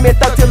death. Screaming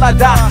thug till I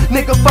die,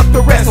 nigga fuck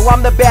the rest. So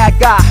I'm the bad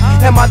guy,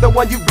 am I the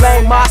one you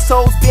blame? My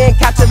soul's being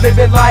captured,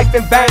 living life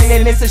in vain.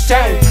 And it's a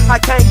shame, I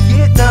can't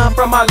get none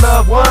from my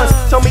loved ones.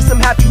 Show me some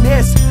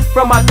happiness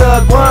from my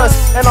thug ones.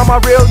 And all my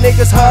real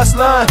niggas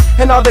hustling,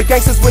 and all the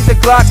gangsters with the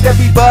Glocks that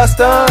be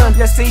bustin'.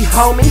 You see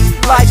homie,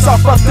 life's all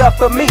fucked up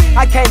for me.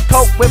 I can't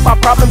cope with my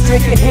problems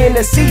drinking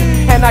Hennessy,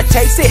 and I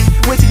chase it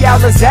with the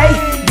Alizé.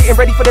 Getting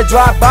ready for the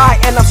drive-by,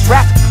 and I'm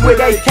strapped with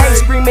AK,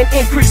 screaming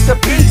increase the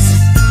peace.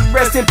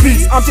 Rest in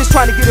peace, I'm just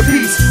trying to get a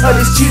piece of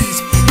this cheese.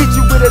 Hit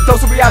you with a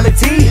dose of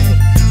reality.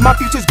 My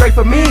future's great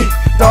for me,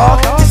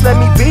 dawg, just let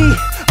me be.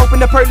 Open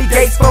the pearly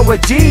gates for a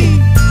G.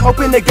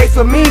 Open the gates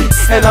for me,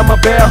 and I'm a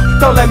bell.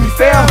 Don't let me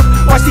fail.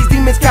 Watch these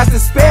demons cast a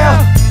spell.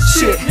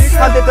 Shit,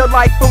 I lived a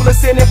life full of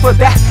sin, and for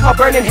that I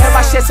burn in hell.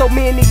 I shed so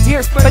many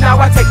tears, but now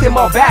I take them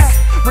all back.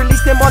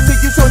 Release them all to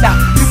you, so now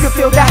you can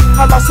feel that.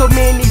 I lost so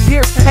many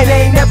years, and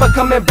they ain't never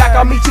coming back.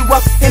 I'll meet you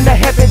up in the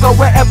heavens or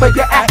wherever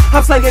you're at.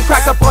 I'm slinging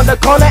crack up on the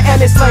corner,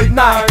 and it's late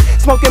night.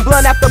 Smoking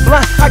blunt after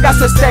blunt, I got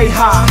to stay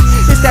high.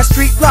 It's that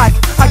street life,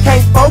 I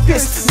can't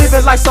focus.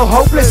 Living life so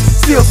hopeless,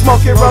 still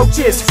smoking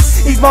roaches.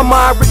 Ease my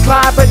mind,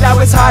 recline, but now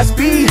it's high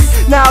speed.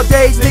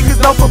 Nowadays,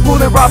 niggas known for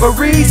pulling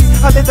robberies.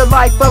 I live the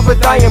life of a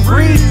dying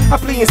breed. I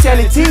flee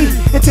insanity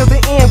until the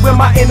end when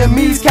my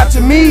enemies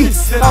capture me.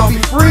 I'll be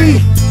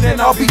free, then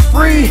I'll be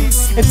free.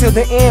 Until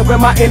the end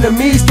when my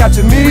enemies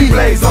capture me. We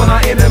blaze on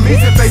our enemies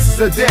and faces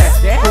of death.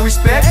 For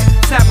respect,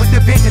 snap with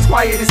the vengeance,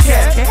 quiet as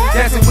cat.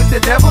 Dancing with the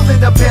devil in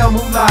the pale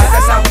moonlight.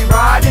 That's how we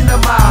ride in the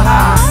mile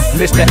high.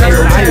 Mr.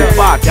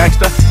 805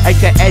 gangster,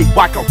 aka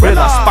White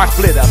Gorilla. Spot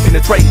split up in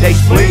the trade they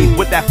spleen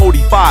with that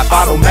 45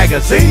 bottle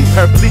magazine.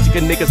 Paraplegic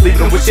niggas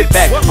leaving them with shit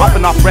back.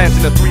 Hopping off ramps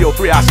in the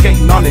 303, I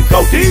skating on and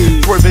go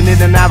deep. Swerving in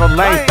and out of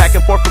lanes, back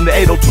and forth from the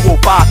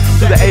 80205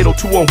 to the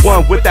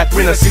 80211 with that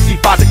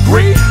 365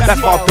 degree. That's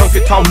all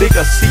Dunkin' Tone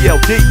nigga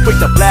C.L.D. Quick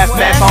to blast,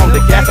 mash on the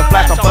gas and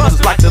flash on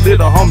buttons like the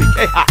little homie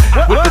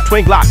K.I. With the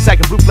twin Glock,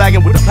 sagging blue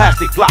flagging with a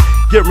plastic block.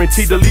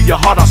 Guaranteed to leave your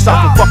heart on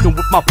stop from fucking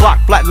with my block.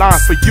 Flat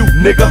lines for you,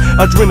 nigga.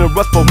 Adrenaline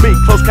rush for me.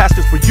 Close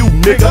caskets for you,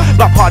 nigga.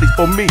 Block parties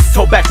for me.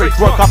 Toe back straight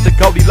drunk off the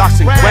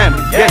Goldilocks and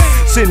Grammy. Yeah,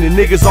 sending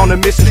niggas on a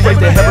mission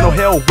straight to heaven or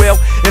hell. Well,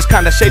 it's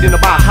kinda shading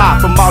about high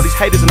from all these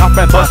haters and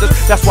off-brand busters.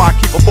 That's why I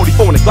keep a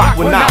 44 in the Glock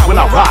when I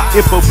ride.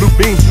 If for blue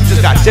beams, you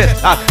just got jet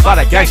topped by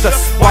that gangster.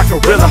 White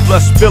gorilla,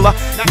 plus spiller,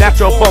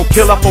 natural bone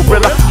killer for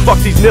real. Fuck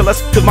these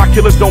nillas, cause my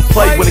killers don't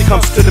play when it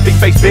comes to the big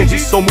face Benji.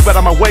 So move out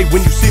of my way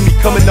when you see me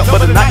coming up,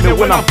 but a nightmare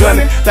when I'm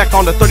gunning. Back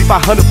on the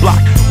 3500 block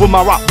with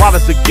my rock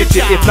riders to get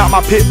ya. If not,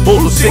 my pit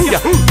bull will sink ya.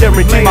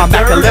 Guarantee my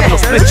Mac 11 will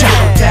split ya.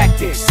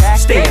 Tactics,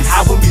 staying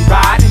high when we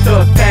ride in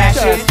the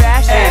fashion.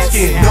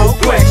 Asking no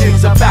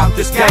questions about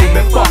this game.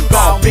 And fuck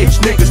all bitch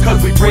niggas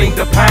cause we bring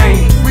the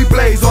pain. We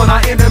blaze on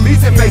our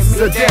enemies and faces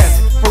of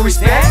death. For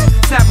respect,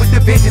 snap with the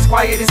vengeance,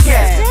 quiet as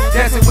cats.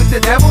 Dancing with the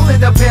devil in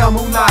the pale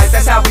moonlight.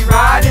 That's how we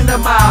ride in the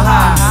mile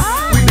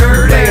high. We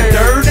dirty,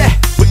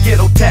 with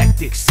ghetto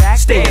tactics,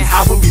 staying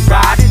high when we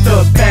ride in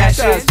the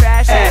fashion.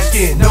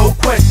 Asking no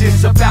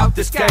questions about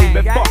this game.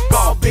 And fuck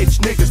all bitch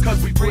niggas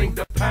cause we bring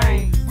the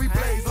pain. We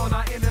blaze on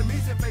our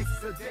enemies and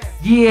faces of death.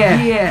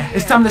 Yeah,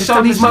 it's time to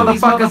show these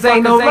motherfuckers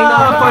ain't no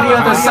love for the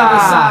other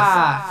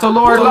side. So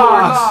Lord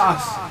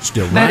Lost,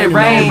 let it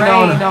rain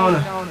on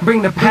her,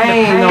 bring the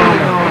pain on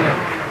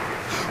her.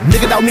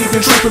 Nigga don't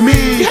even trip for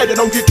me, hater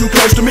don't get too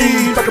close to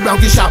me. Fuck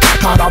around, get shot,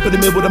 caught off in the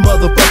middle of the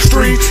motherfucking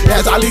street.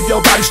 As I leave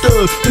your body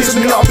stood,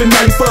 pissing me off and now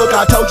you fuck.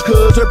 I told you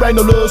cuz there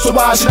ain't no love, so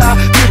why should I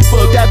give a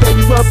fuck? That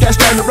baby fuck, that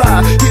stand to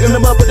ride, hitting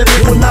them up with the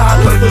big one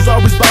nine. Players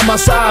always by my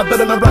side,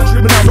 better than rock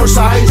screaming on north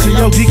side.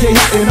 C.L.D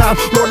hot and I'm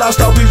Lord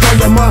Lost, always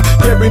on your mind.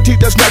 Guaranteed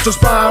that's not your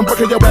spine,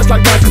 working your ass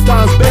like 90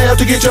 times. Bad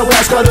to get your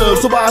ass cut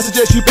up, so I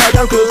suggest you back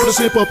down cuz with a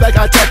simple back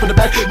I tap in the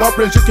back. My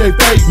friends, you can't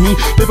fade me.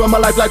 Live on my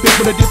life like this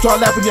when they dip,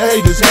 start laughing, your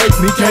haters hate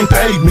me. Can't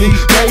pay me,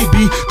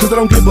 maybe, cause I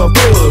don't give a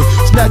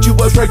fuck. Snatch you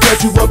up, straight cut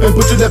you up and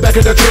put you in the back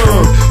of the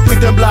trunk. Pick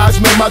them blinds,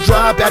 make my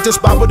drive back to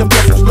spot with them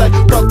fuckers like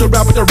fucked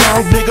around with the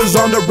wrong niggas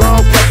on the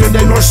wrong fucking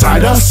they north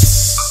side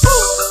us.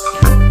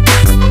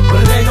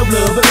 But it ain't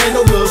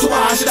no love, so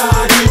why should I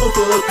give a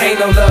fuck?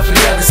 Ain't no love for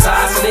the other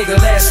side, so nigga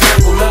let's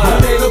circle love.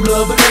 But it ain't no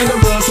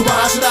love, so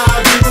why should I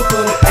give a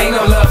fuck? Ain't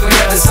no love for the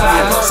other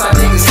side, Northside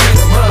niggas hit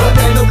them up.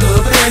 But it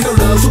ain't no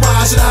love, so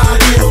why should I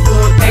give a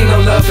fuck? Ain't no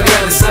love for the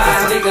other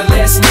side, so nigga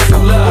let's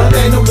circle love. But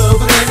it ain't no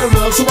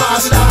love, so why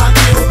should I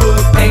give a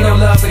fuck? Ain't no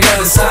love for the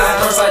other side,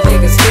 Northside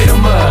niggas hit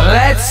them up.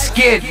 Let's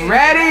get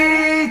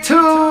ready to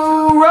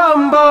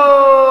rumble.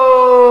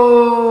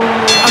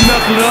 I'm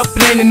knuckling up,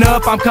 it ain't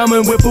enough, I'm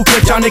coming with full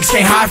clip. Y'all niggas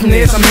can't hide from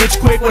this. I'm hit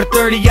you quick with a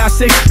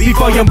 30-6.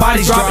 Before your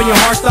bodies dropping, your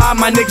heart stop,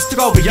 my niggas took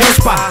over your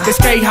spot. It's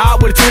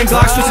K-hot with a twin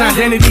Glock, switching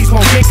identities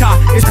won't get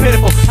caught. It's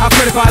pitiful, how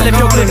critical I live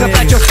your click up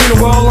at your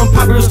funeral. I'm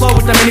popping real slow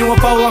with them anyone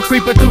foe, I'm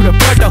creeping through the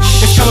front door.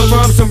 It's coming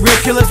from some real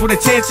killers with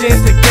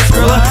intentions to get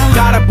thriller.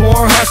 Got a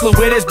born hustler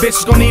with us,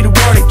 bitches gon' need a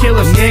war to kill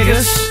us,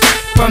 niggas.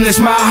 From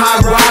this mile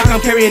high rock, I'm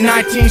carrying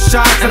 19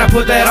 shots, and I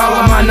put that all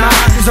on my knob.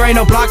 Cause there ain't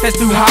no block that's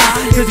too high,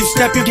 cause you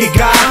step you get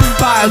got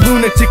by a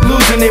lunatic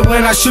losing it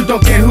when I shoot,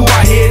 don't care who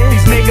I hit.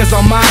 These niggas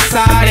on my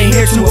side ain't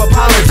here to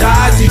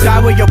apologize. You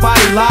die with your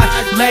body lies,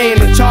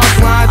 laying the chalk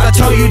lines. I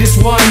told you this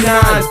 1-9,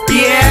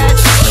 bitch.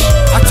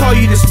 I told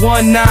you this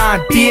 1-9,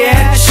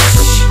 bitch.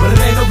 But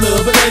it ain't no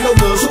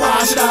love, so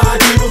why should I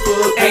give a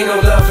fuck? Ain't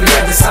no love for the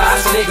other side,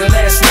 so nigga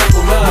let's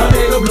knuckle up. But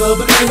it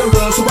ain't no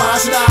love, so why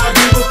should I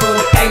give a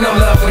fuck? Ain't no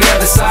love for the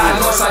other side,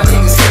 Northside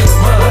niggas hit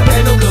them up. But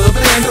it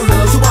ain't no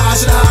love, so why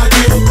should I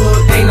give a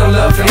fuck? Ain't no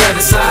love for the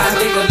other side,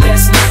 nigga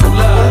let's knuckle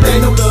up. But it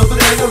ain't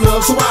no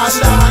love, so why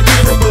should I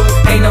give a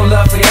fuck? Ain't no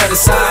love for the other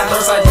side,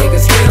 Northside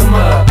niggas hit them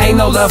up. Ain't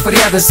no love for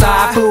the other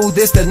side, fool,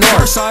 this the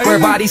north. Where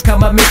bodies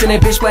come up missing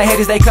and bitch play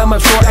haters, they come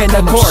up short. And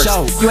of course,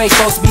 you ain't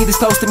supposed to be this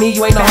close to me,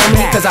 you ain't no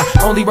homie. Cause I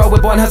only roll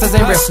with born hustlers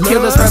and real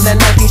killers from that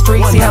 19th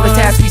street. See how the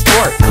task we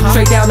sport,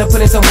 straight down and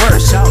put in some work.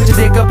 Put your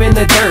dick up in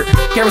the dirt,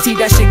 guarantee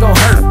that shit gon'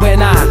 hurt. When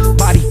I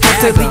have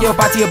to be your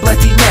body a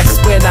bloody mess.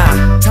 When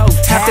I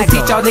have to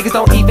teach y'all niggas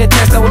don't even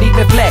test, don't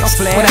even flex.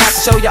 When I have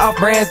to show y'all off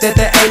brands that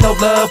there ain't no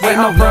love, ain't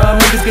no rum.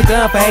 Niggas get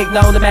done for hating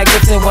on the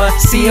magnificent one.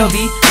 C.L.D,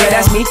 yeah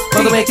that's me.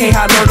 Brother man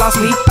K-Hot, Lord Lost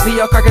me. Leave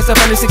your carcass up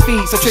under 6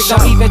 feet, so trick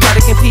don't even try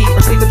to compete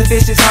or sleep with the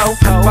bitches, ho.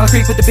 While I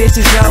creep with the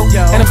bitches, yo.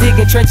 And I'm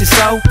digging trenches,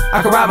 so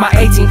I can ride my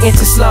 18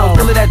 inches slow.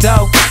 Fill of that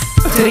dough.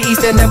 To the east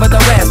and never the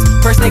west.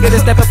 First nigga to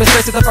step up and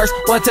stress is the first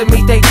one to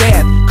meet they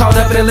death. Caught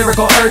up in a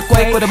lyrical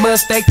earthquake with a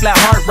mistake, flat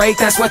heart rate.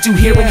 That's what you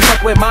hear when you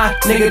fuck with my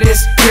nigga. This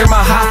hear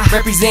my high,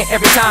 represent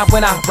every time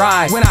when I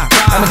ride.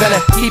 I'm gonna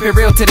keep it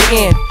real to the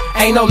end.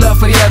 Ain't no love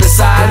for the other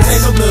side. But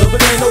it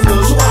ain't no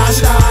love, so why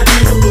should I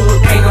give a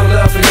fuck? Ain't no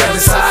love for the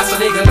other side, so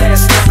nigga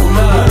let's knuckle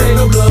up. But it ain't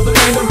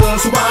no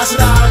love, so why should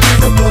I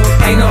give a fuck?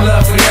 Ain't no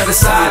love for the other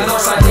side,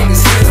 Northside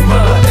niggas hit them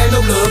up.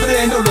 But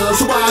it ain't no love,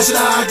 so why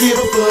should I give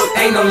a fuck?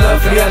 Ain't no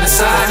love for the other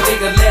side,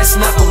 nigga let's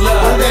knuckle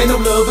up. But it ain't no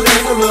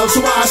love,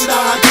 so why should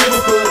I give a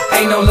fuck?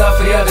 Ain't no love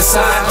for the other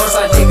side,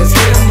 Northside niggas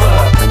hit them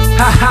up.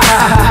 Ha ha ha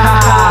ha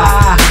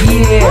ha.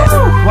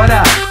 Yeah, what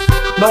up?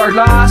 Lord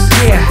Lost,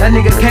 yeah, that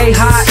nigga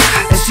K-Hot.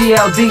 It's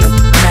C.L.D.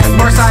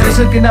 Northside is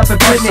hooking up and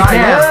putting it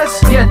down.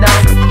 You know,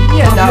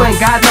 you ain't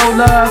got no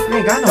love,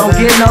 don't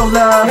get no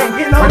love,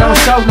 or don't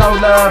show no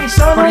love.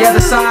 For the other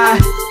side,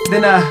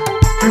 then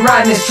we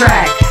riding this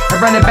track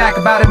and run it back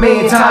about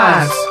 1,000,000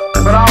 times.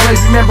 But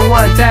always remember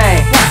one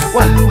thing,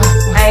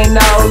 ain't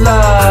no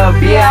love,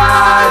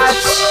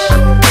 biatch.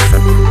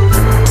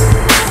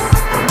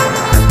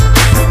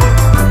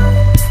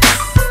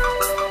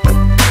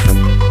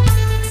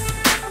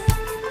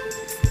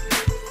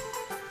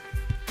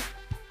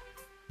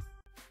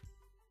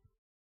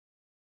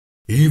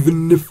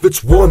 Even if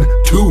it's 1,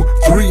 2,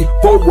 3,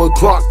 4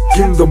 o'clock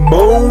in the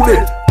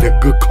morning,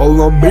 nigga, call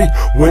on me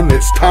when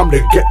it's time to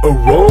get a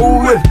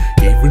rollin'.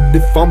 Even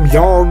if I'm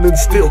yawning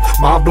still,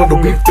 my blood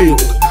will be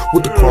filled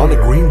with the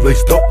chronic green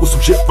laced up with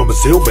some shit from a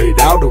seal made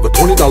out of a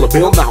 $20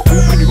 bill. Now who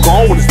can you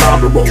call when it's time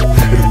to roll?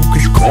 And who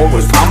can you call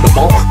when it's time to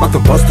ball? Not the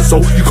buster,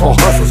 so you call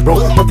hustlers, bro.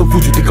 Not the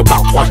food you think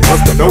about twice,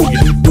 plus to know you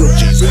need blue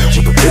cheese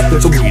with the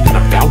fitness of weed. And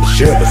I'm down to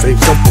share, but save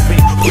some for me.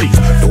 Please,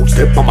 don't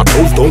step on my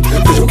toes though,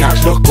 cause you got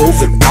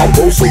knuckles and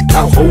elbows, so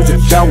down hoes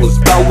and showers,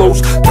 bellows.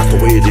 That's the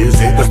way it is,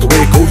 and that's the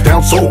way it goes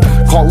down. So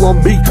call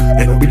on me,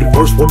 and I'll be the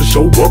first one to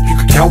show up. You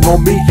can count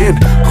on me, and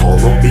call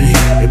on me,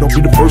 and I'll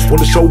be the first one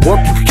to show up.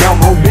 You can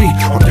count on me.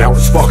 I'm down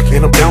as fuck,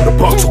 and I'm down to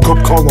buck. So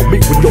come call on me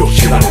with your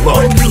shit out of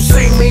luck. When you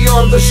see me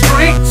on the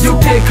streets, you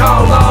can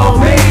call on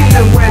me.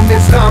 And when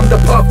it's time to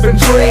puff and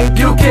drink,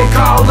 you can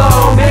call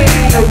on me.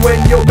 And when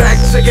your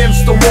back's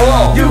against the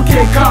wall, you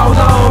can call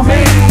on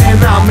me. And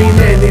I mean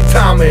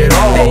anytime at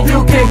all, then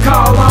you can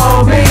call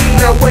on me.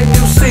 Now when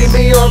you see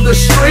me on the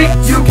street,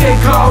 you can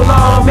call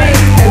on me.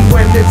 And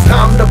when it's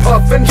time to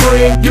puff and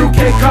drink, you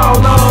can call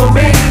on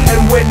me.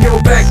 And when your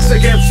back's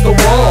against the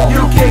wall,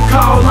 you can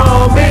call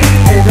on me.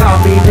 And I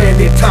mean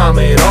anytime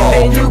at all,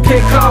 then you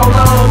can call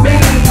on me.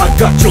 I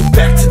got your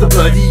back to the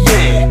bloody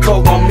end.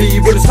 Call on me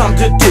when it's time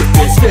to dip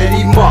it.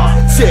 Steady my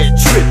head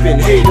tripping,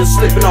 haters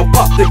slipping, I'll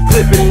pop the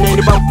clipping. It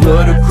ain't about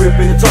blood or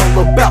gripping, it's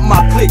all about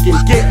my clicking,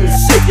 getting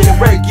sick and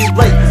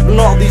regulate. And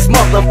all these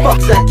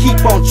motherfuckers that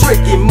keep on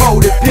tricking,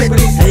 motive pimping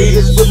these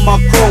haters with my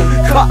chrome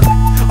cock.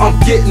 I'm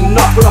getting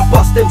up when I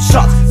bust them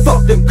shots.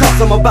 Fuck them cuts,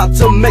 I'm about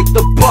to make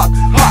the buck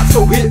hot.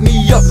 So hit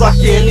me up like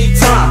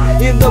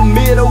anytime in the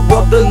middle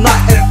of the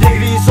night. And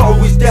Diggity's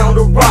always down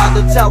to ride.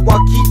 That's how I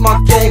keep my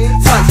game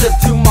tight. Step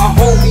to my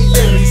homie,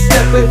 then we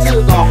step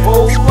into the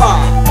whole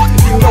line.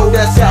 You know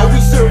that's how we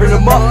serving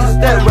them up, cause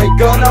there ain't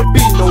gonna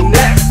be no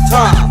next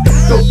time.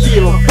 Don't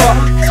give a fuck,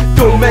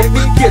 don't make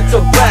me get to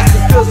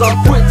blasting, cause I'm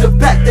quick to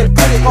back that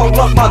pretty call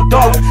up my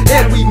dog.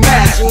 And we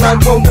mashing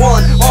 911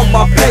 on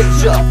my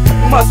pager.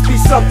 Must be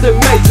something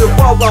major,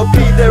 while I'll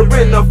be there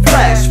in a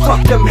flash.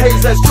 Fuck them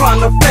haze that's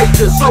trying to fake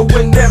you. So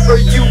whenever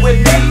you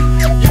in need,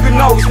 you can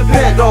always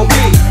depend on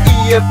me.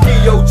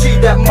 E-F-D-O-G,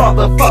 that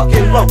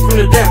motherfucking love from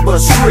the Denver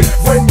street.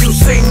 When you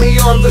see me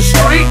on the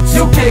streets,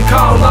 you can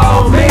call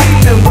on me.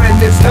 And when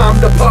it's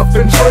time to puff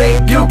and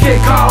drink, you can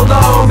call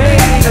on me.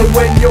 And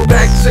when your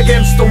back's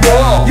against the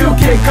wall, you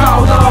can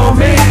call on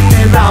me.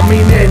 And I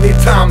mean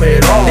anytime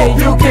at all, then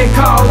you can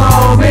call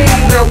on me.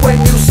 Now when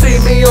you see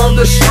me on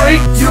the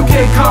street, you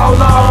can call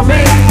on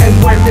me. And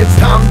when it's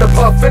time to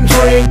puff and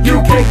drink,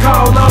 you can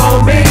call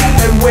on me.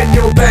 And when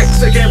your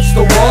back's against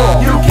the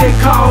wall, you can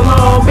call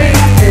on me.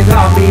 And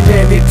I mean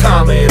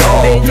anytime at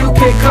all, then you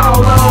can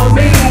call on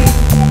me.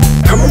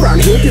 Come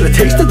around here, get a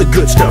taste of the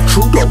good stuff.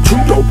 True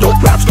dope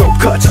raps, dope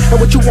cuts. And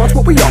what you want's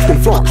what we often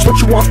flaunt. What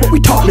you want's what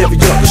we taught in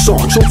every other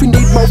song. So if you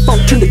need more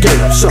funk, turn the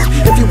game up some.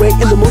 If you ain't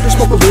in the mood, then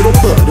smoke a little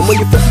bud. And when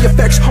you feel the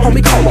effects,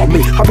 homie, call on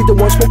me. I'll be the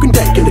one smoking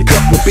dank in the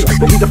cup will be.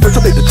 We'll be the first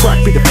to lay the track,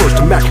 be the first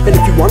to mac. And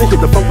if you wanna hear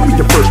the funk, we'll be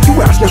the first to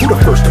ask. Now who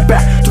the first to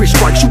back? 3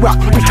 strikes you out,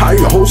 retire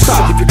your whole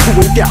side. If you're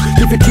cooling down,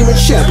 leave your team in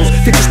shambles.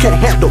 They just can't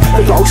handle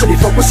the dogs that they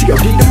fuck with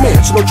C.L.D.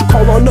 demand. So don't you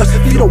call on us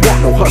if you don't want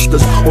no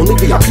hustlers. Only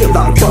VIP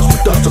allowed to bust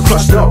with us to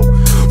crush no.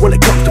 When it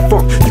comes to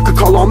funk, you can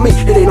call on me,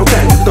 it ain't no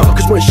thing to thug.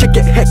 Cause when shit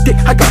get hectic,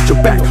 I got your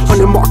back. On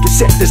your market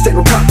set, this ain't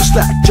no time to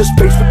slack. Just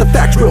face with the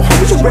facts, real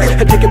homies are red.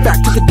 And take it back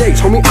to the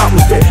days, homie, I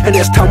was there. And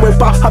as time went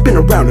by, I've been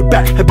around and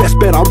back. And best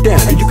bet I'm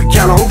down, and you can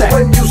count on that.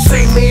 When you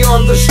see me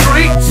on the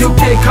streets, you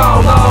can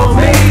call on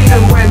me.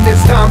 And when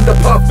it's time to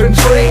puff and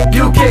drink,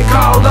 you can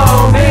call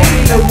on me.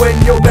 And when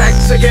your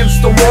back's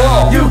against the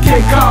wall, you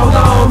can call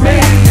on me.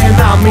 And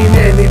I mean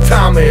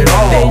anytime at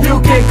all, then you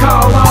can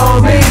call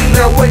on me.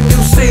 Now when you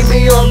see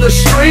me on the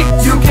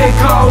streets, you can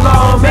call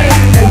on me.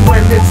 And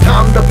when it's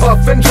time to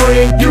puff and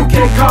drink, you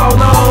can call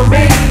on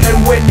me.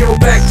 And when your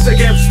back's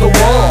against the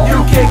wall,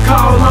 you can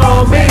call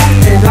on me.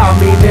 And I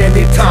mean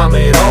anytime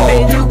at all,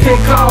 then you can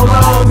call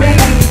on me.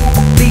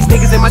 These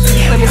niggas in my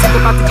city plenty sick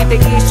about to get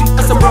their issues.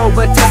 Some roll,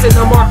 but testing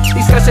no more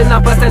discussion.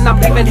 I'm busting,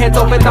 I'm leaving hands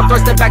open. I'm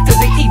thrusting back to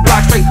the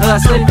E-block, straight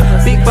hustling.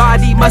 Big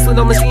body,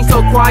 muscling on the scene, so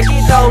quiet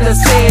on the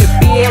set,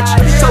 bitch.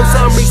 Show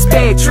some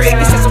respect, trick.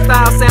 This is some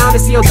style sound,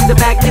 and C.O.D. the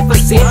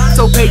magnificent.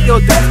 So pay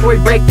your dues before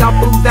we break out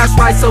booze. That's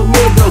right, so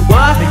nigga,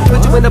 what?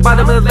 Put you in the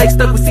bottom of the lake,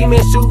 stuck with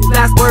cement shoes.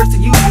 Last words to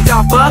you,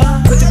 y'all fuck.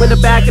 Put you in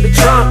the back of the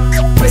trunk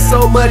with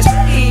so much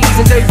ease.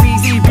 And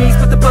J-Reezy Reese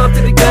put the pump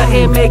to the gut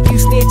and make you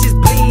snitches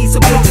bleed.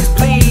 So bitches,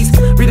 please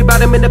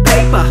write him in the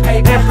paper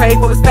and pray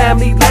for his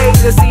family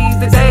later. Seize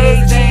the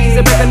day, G's,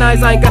 and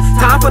recognize I ain't got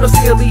time for no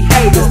silly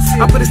haters.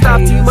 I put a stop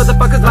to you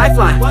motherfuckers'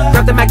 lifeline.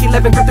 Grab the Mac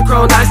 11, grab the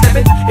Chrome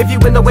 9-7. If you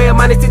in the way of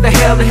mine, it's either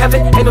hell or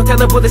heaven. Ain't no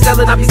telling for the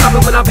selling, I be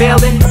stopping when I'm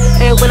bailing.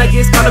 And when I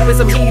get caught up in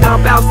some heat,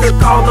 I'm about to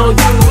call on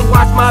you.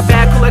 Watch my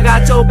back, cool, I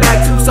got your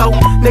back too. So,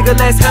 nigga,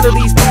 let's handle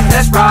these things,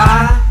 that's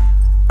right.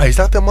 Hey, is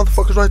that them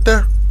motherfuckers right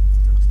there?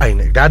 Hey,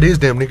 nigga, that is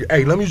them, nigga.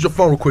 Hey, let me use your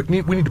phone real quick.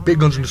 We need the big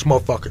guns in this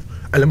motherfucker.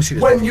 Hey, let me see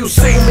this. When you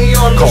see me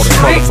on the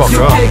street,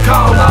 you up. can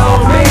call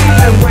on me.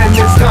 And when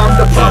it's time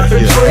to puff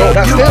and drink,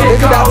 you can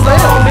call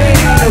on me.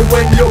 And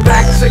when your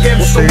back's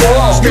against the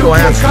wall, you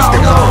can call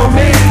on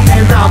me.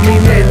 And I mean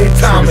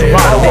anytime at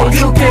all,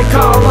 you can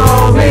call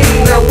on me.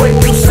 Now when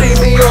you see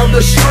me on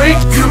the street,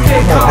 you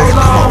can call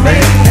on me.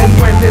 And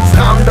when it's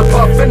time to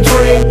puff and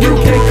drink, you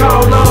can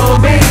call on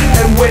me.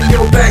 And when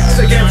your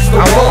back's against the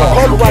wall,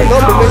 you can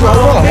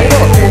call on me.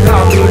 And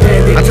I mean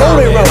anytime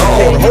at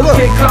all, you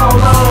can call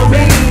on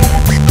me.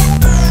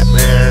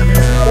 Man,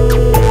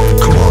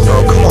 come on,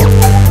 dog, come on.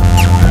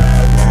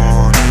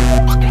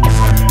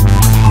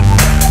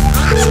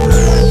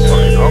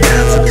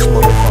 Answer this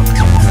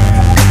motherfucker.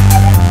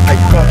 Hey,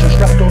 you got your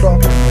strap though,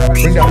 dog?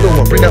 Bring that little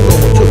one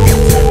too.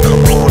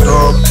 Come on,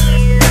 dog.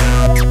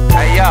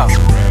 Hey, yo,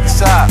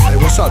 what's up? Hey,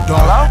 what's up, dog?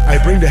 Hello? Hey,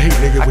 bring the heat,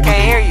 nigga. I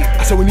can't hear you.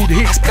 I said we need the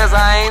heat. It's cause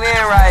I ain't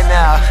in right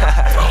now.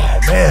 Oh,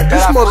 man,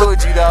 this I mother...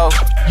 fooled you though.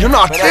 You're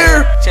not But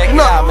there. Check You're it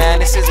not... out, man.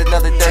 This is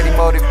another Dirty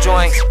Motive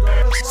joint.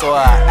 So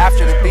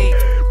after the beat,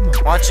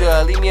 why don't you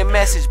leave me a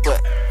message,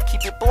 but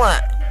keep it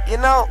blunt, you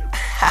know?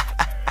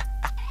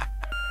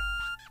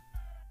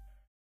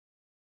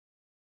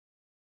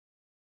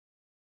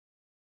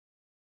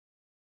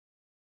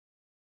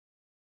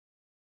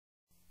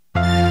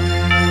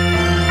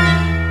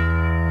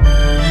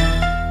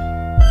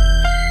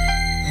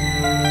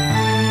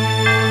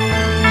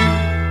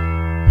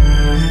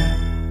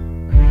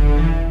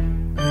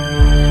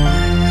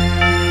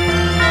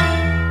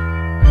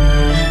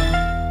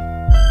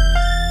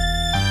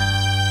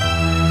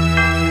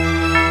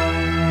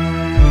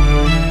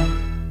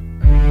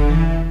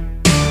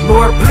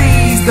 Lord,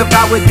 please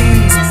devour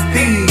these.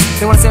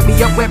 They wanna set me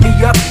up, wet me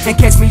up, and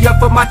catch me up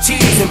for my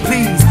cheese. And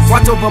please,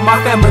 watch over my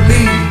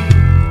family.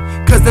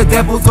 Cause the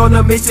devil's on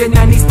a mission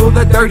and he's full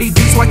of dirty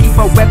deeds. So I keep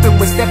a weapon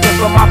with stepping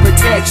for my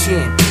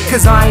protection.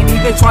 Cause I ain't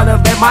even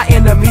tryna let my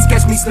enemies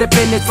catch me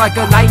slipping. It's like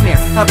a nightmare,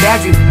 a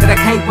bad dream that I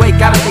can't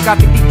wake out. I think I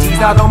 50 G's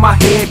out on my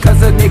head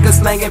cause a nigga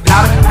slanging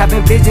powder.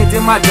 Having visions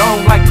in my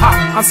dome like pop.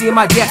 I'm seeing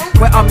my death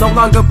where I'm no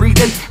longer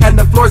breathing and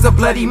the floor's a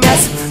bloody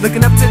mess.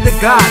 Looking up to the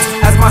gods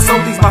as my soul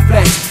leaves my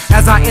flesh.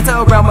 As I enter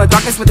a realm of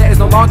darkness where there is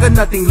no longer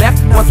nothing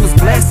left. Once was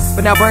blessed,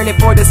 but now burning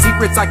for the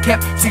secrets I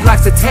kept. See,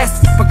 life's a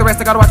test. Fuck the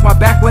rest, I gotta watch my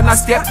back when I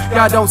step.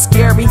 Y'all don't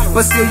scare me,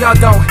 but still y'all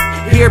don't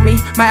hear me.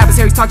 My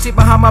adversaries talk shit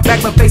behind my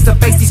back, but face to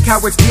face these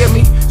cowards fear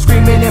me.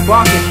 Screaming and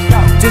barking,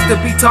 just to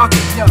be talking.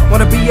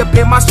 Wanna be up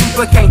in my shoes,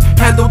 but can't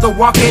handle the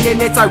walking.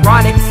 And it's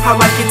ironic how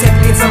life can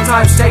tempt me and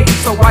sometimes shady.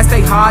 So I stay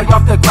high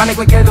off the chronic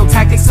with ghetto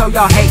tactics. So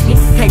y'all hate me,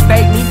 can't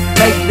fake me.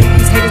 Lately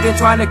these haters been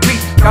trying to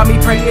creep. Got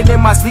me praying in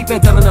my sleep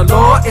and telling the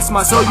Lord it's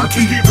my soul you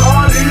keep.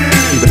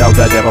 Even though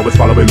the devil was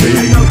following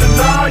me,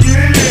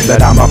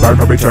 that I'm a bird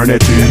for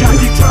eternity.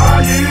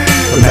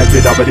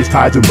 Connected up with these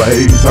tides and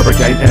waves,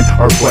 hurricane and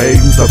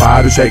earthquakes,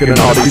 survive and shaking in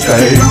all these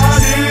days.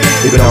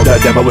 Even though the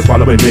devil was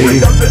following me,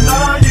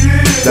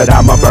 that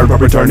I'm a bird for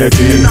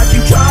eternity.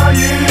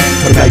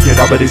 Connected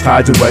up with these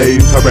tides and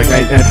waves,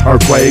 hurricane and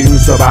earthquakes,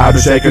 survive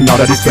and shaking all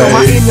of these days.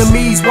 My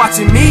enemies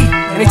watching me,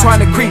 and they trying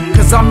to creep,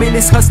 cause I'm in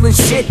this hustling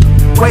shit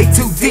way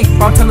too deep.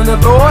 I'm telling the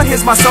Lord,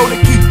 here's my soul to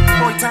keep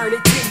for eternity.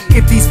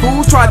 If these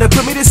fools try to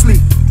put me to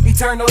sleep,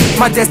 eternally,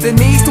 my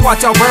destiny's to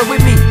watch y'all burn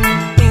with me.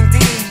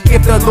 Indeed,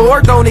 if the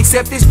Lord don't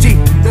accept this G,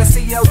 the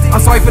C.L.D. I'm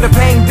sorry for the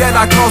pain that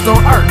I caused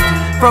on earth.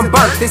 From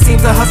birth, it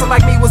seems a hustle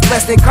like me was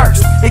blessed and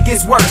cursed. It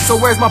gets worse, so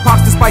where's my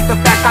pops despite the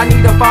fact I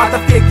need a father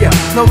figure?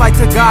 No light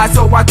to God,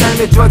 so I turn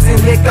to drugs and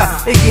liquor.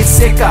 It gets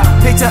sicker,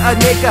 picture a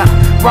nigga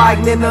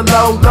riding in the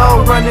low,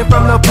 running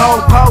from the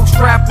po-po,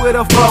 strapped with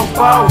a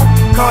fofo.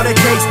 Call the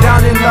case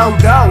down in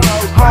low-dough,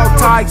 hog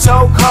tied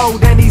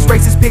chokehold, and these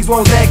racist pigs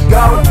won't let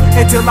go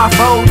until I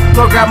fold.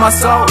 Lord, grab my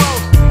soul.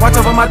 Watch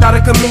over my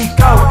daughter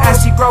Kamiko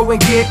as she grow and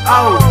get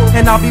old.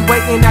 And I'll be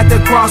waiting at the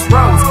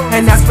crossroads,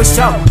 and that's for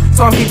sure.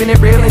 So I'm keeping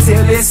it real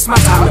until it's my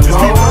time to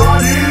roll.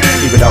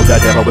 Even though the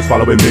devil was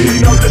following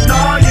me,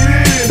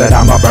 that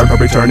I'm a bird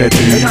for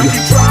eternity.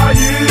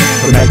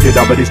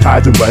 Connected up with these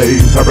tides and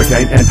waves,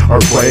 hurricane and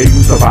earthquakes,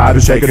 survive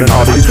and shaking in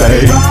all these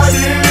days.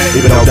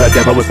 Even though the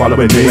devil was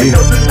following me,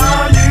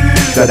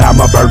 that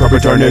I'm a bird for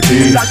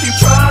eternity.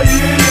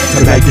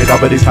 Connected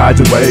up with these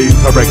tides and waves,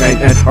 hurricane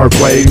and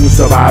earthquakes,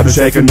 survive and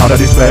shaking all of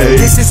these days.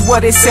 This is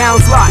what it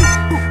sounds like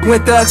when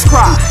thugs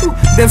cry,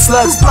 them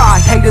slugs fly,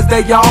 haters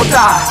they all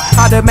die.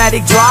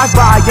 Automatic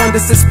drive-by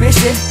under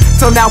suspicion,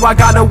 so now I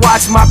gotta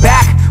watch my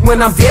back when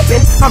I'm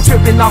dipping. I'm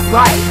tripping off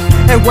life,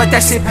 and what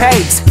that shit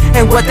pays,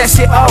 and what that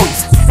shit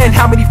owes, and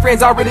how many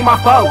friends are really my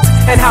foes,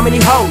 and how many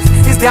hoes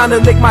is down to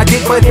lick my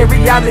dick, but in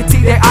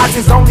reality their eyes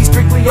is only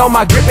strictly on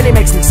my grip, and it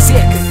makes me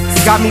sick.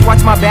 Got me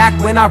watch my back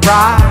when I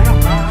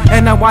ride,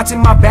 and I'm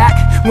watching my back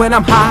when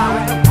I'm high,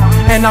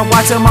 and I'm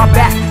watching my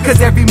back, cause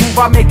every move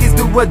I make is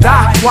do or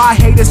die. Why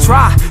haters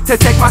try to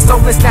take my soul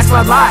and snatch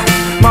my life?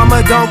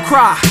 Mama, don't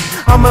cry,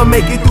 I'ma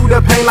make it through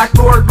the pain like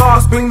Lord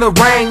Laws, bring the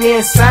rain.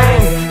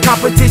 Insane,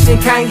 competition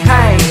can't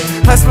hang.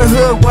 Hustling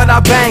hood, what I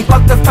bang,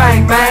 fuck the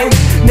fame, man.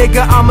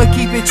 Nigga, I'ma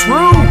keep it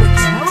true.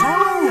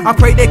 I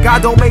pray that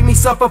God don't make me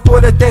suffer for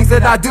the things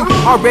that I do.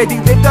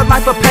 Already lived a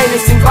life of pain,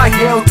 it seems like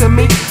hell to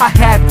me. I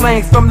had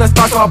flames from the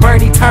start, so I'll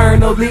burn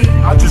eternally.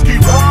 I just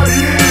keep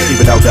riding,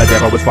 even though the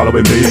devil was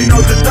following me. ain't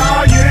no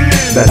denying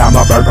That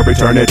I'ma burn for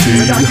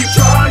eternity. I keep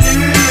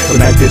trying.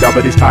 Connected over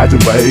these tides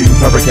and waves,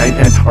 hurricane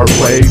and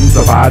earthquake,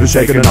 surviving,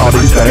 shaking in all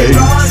these days.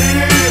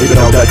 Even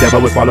though the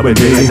devil was following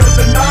me,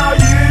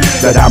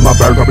 that I'ma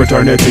burn for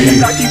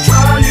eternity. I keep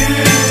trying.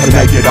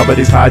 Connected over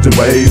these tides and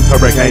waves,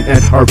 hurricane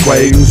and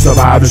earthquake,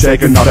 surviving,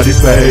 shaking all of these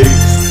waves.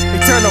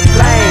 Eternal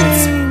flames,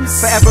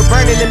 forever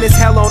burning in this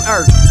hell on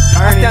earth.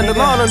 I stand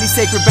alone on these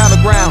sacred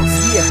battlegrounds,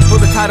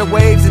 full of tidal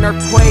waves and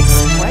earthquakes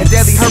and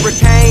deadly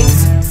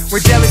hurricanes,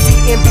 where jealousy,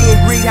 envy, and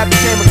greed have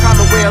become a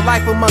common way of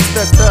life amongst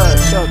us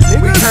thugs.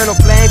 Eternal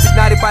flames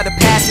ignited by the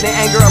passion and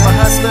anger of a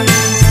hustler.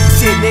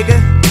 Shit, nigga,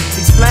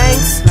 these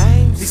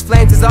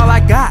flames is all I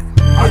got.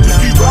 I just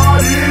keep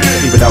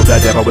riding, Even though the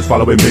devil was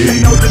following me,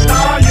 ain't no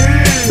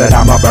denying that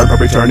I'ma burn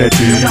for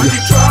eternity. I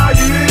keep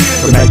trying.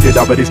 Connected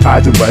over these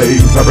tides and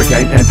waves,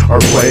 hurricane and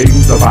earthquake,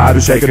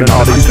 surviving, shaking in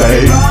all these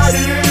days.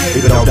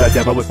 Even though the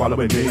devil was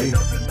following me,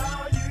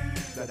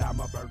 that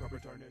I'ma burn for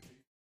eternity.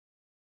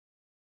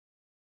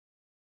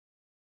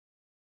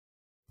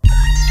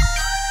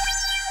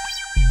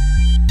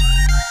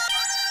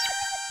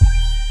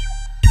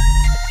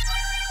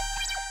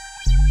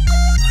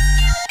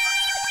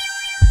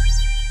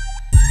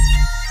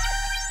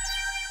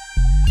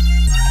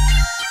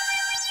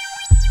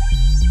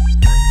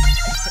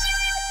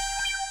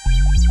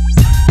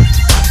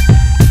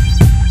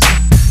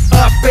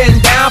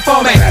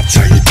 For me, That's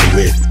how you do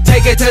it.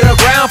 take it to the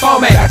ground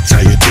for me, That's how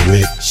you do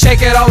it.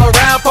 shake it all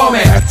around for me.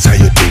 That's how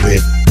you do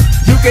it.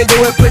 You can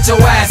do it, put your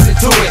ass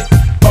into it.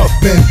 Up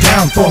and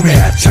down for me.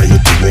 That's how you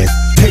do it.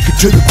 Take it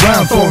to the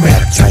ground for me.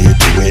 That's how you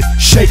do it.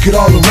 Shake it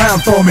all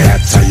around for me.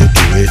 That's how you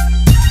do it.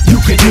 You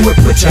can do it,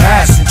 put your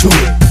ass into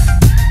it.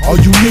 All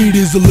you need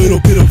is a little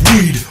bit of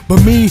weed,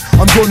 but me,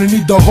 I'm gonna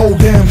need the whole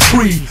damn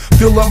tree.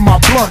 Fill up my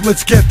blunt,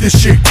 let's get this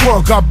shit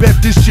crunk. I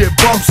bet this shit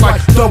bumps like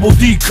double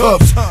D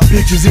cups.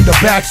 Bitches in the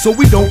back, so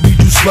we don't need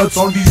you sluts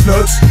on these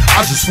nuts.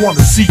 I just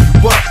wanna see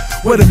you butt.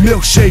 Where the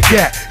milkshake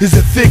at? Is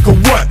it thick or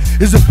what?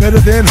 Is it better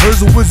than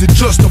hers or is it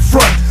just a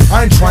front?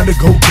 I ain't trying to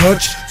go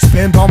Dutch,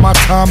 spend all my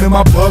time and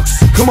my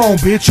bucks. Come on,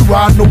 bitch, you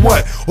riding or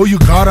what? Or you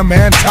got a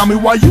man, tell me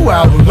why you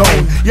out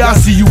alone. Yeah, I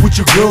see you with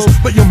your girls,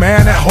 but your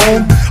man at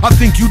home. I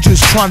think you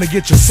just trying to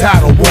get your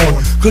saddle worn,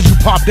 cause you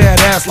pop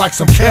that ass like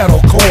some cattle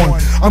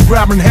corn. I'm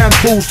grabbing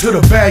handfuls till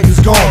the bag is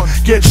gone.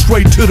 Get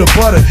straight to the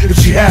butter if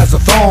she has a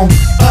thong.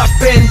 Up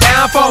and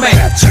down for me,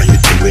 That's how you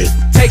do it.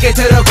 take it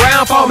to the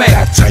ground for me,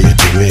 That's how you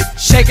do it.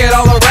 shake it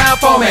all around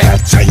for me.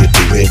 That's how you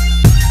do it.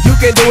 You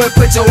can do it,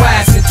 put your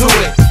ass into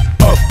it.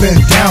 Up and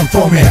down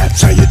for me.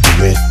 That's how you do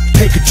it.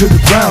 Take it to the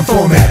ground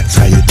for me. That's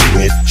how you do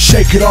it.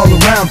 Shake it all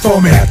around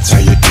for me. That's how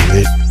you do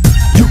it.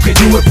 You can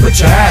do it, put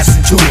your ass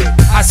into it.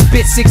 I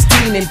spit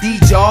 16 in D,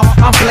 y'all,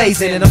 I'm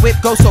blazing, and the whip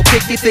goes so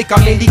quick you think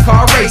I'm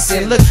IndyCar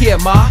racing. Look here,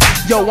 ma,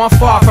 yo, I'm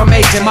far from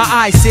aging. My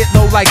eyes sit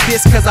low like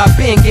this cause I've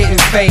been getting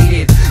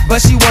faded.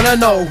 But she wanna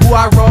know who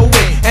I roll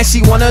with, and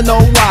she wanna know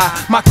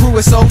why my crew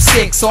is so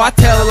sick, so I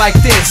tell her like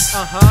this.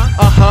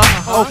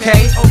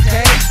 Okay,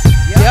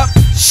 yep,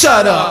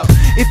 shut up.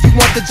 If you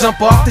want to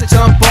jump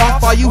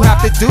off, all you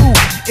have to do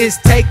is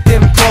take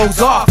them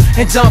clothes off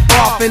and jump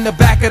off in the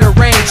back of the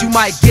range. You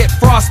might get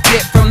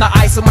frostbit from the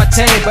ice on my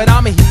chain, but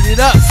I'ma heat it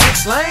up,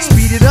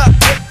 speed it up,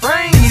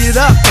 heat it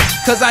up,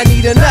 cause I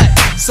need a nut.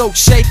 So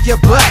shake your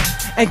butt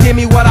and give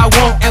me what I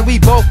want, and we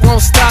both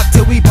won't stop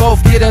till we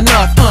both get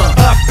enough.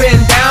 Up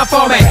and down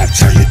for me, That's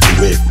how you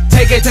do it.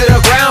 take it to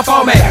the ground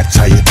for me, That's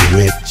how you do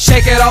it.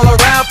 shake it all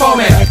around for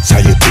me. That's how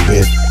you do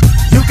it.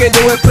 You can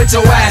do it, put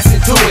your ass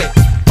into it.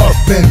 Up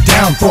and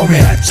down for me.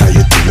 That's how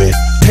you do it.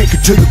 Take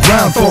it to the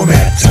ground for me.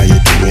 That's how you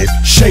do it.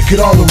 Shake it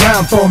all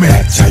around for me.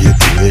 That's how you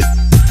do it.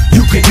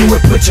 You can do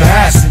it, put your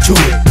ass into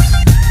it.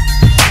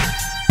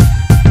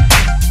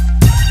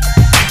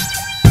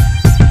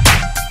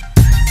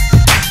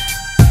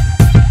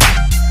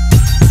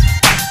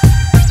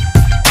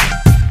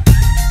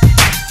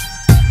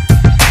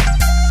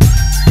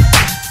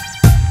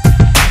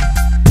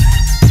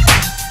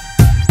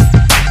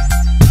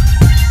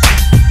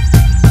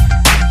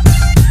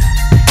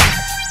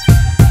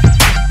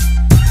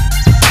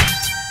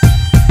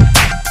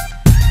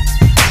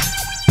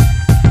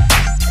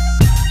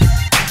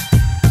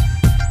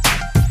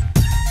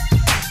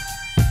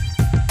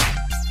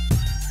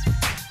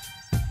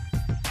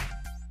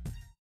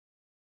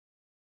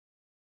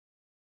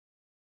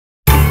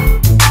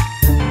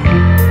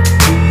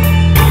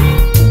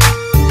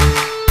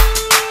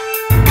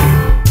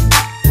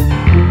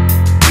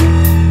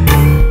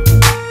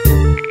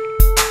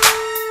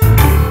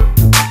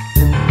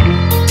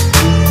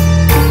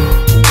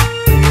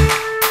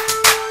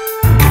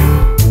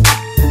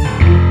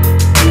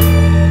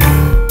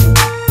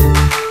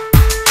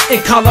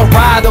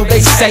 Colorado, they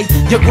say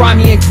you're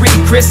grimy and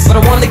gritty, Chris, but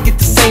I wanna get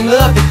the same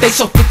love if they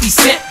show 50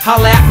 Cent.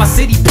 Holla at my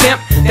city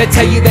pimp, they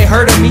tell you they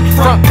heard of me.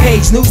 Front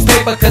page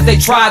newspaper, cause they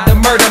tried to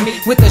murder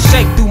me with a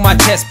shake through my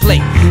chest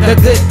plate. The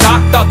good doc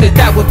thought that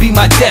that would be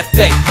my death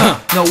day.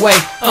 No way,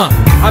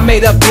 I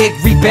made a big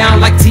rebound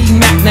like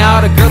T-Mac. Now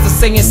all the girls are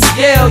saying,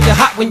 CL, you're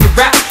hot when you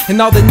rap. And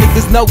all the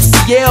niggas know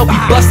CL be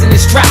busting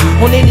his strap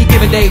on any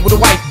given day with a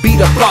white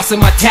beater flossing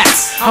my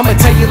tats. I'ma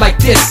tell you like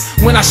this,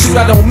 when I shoot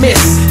I don't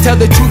miss. Tell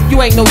the truth, you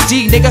ain't no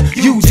G, nigga,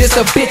 you just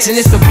a bitch. And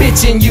it's the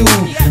bitch in you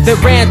that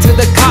ran to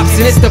the cops,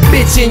 and it's the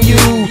bitch in you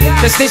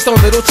that snitched on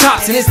little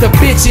chops, and it's the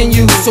bitch in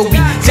you. So we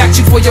jacked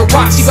you for your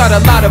rocks, you got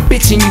a lot of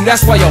bitch in you,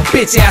 that's why your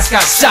bitch ass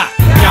got shot.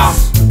 Y'all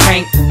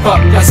can't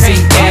fuck your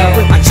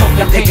CL, I choke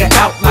your nigga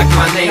out like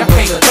my name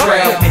was a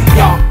trail.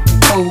 Y'all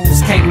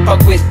fools can't fuck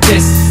with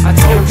this, I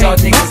told y'all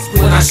niggas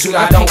when I shoot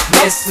I don't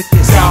miss.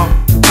 Y'all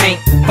can't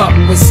fuck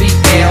with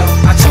CL,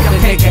 I choke your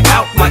nigga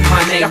out like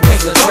my name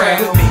was a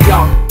trail.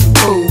 Y'all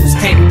fools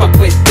can't fuck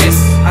with this,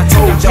 I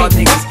told y'all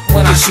niggas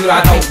when I shoot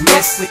I don't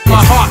miss.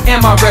 My heart and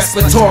my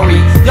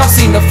respiratory, y'all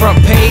seen the front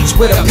page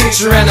with a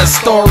picture and a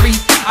story.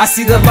 I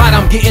see the light,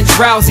 I'm getting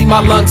drowsy, my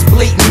lungs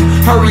bleeding.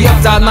 Hurry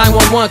up, dial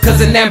 911 cause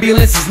an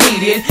ambulance is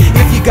needed.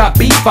 If you got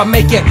beef, I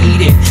make you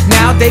eat it.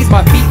 Nowadays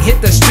my feet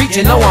hit the street,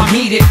 you know I'm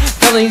heated.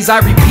 Felonies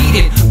I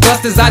repeated,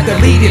 busters I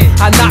deleted.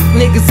 I knock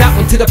niggas out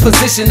into the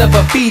position of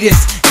a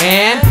fetus.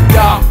 And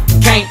y'all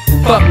can't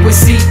fuck with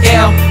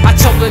CL, I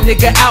choke a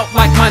nigga out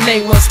like my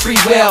name was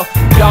Freewell.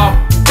 Y'all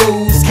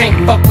fools can't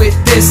fuck with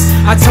this,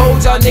 I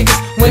told y'all niggas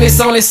when it's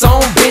on its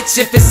own, bitch.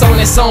 If it's on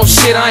its own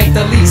shit, I ain't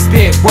the least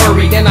bit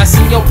worried. And I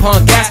seen your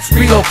punk ass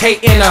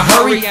relocate in a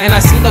hurry, and I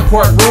seen the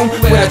courtroom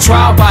with a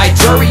trial by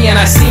jury, and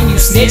I seen you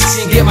snitch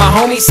and get my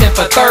homie sent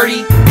for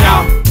 30.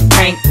 Y'all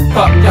can't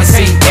fuck your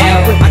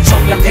CL, I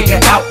choke your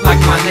nigga out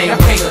like my name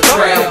was a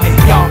trail.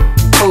 Y'all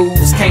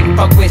fools can't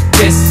fuck with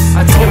this,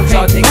 I told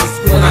y'all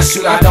niggas when I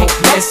shoot I don't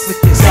miss.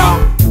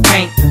 Y'all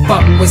can't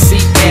fuck with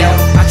CL,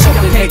 I choke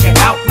your nigga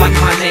out like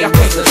my name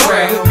was a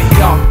trail.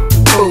 Y'all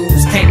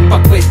fools can't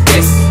fuck with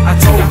this, I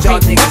told y'all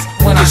niggas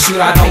when I shoot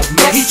I don't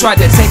miss. He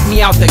tried to take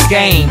me out the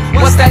game,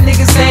 what's that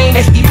nigga's name?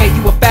 He made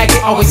you a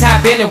faggot, always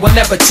have been and will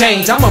never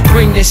change. I'ma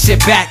bring this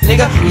shit back,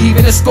 nigga,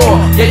 even the score.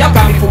 Yeah, y'all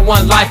got me for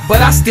one life, but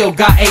I still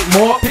got 8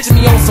 more. Picture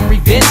me on some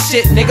revenge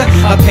shit, nigga,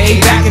 a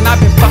payback. And I've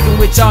been fucking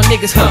with y'all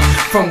niggas,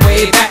 from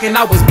way back. And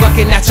I was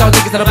bucking at y'all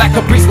niggas in a black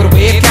Caprice with a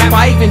red cap.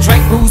 I even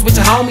drank booze with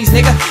your homies,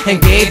 nigga,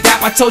 and gave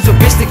that. I told your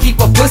bitch to keep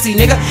a pussy,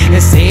 nigga,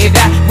 and said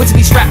that. Went to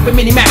be strapped with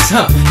mini max,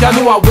 y'all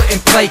knew I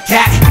wouldn't play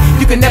cat.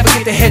 You can never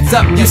get the heads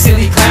up, you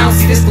silly clown.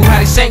 See this fool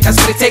had a shank, that's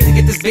what it takes to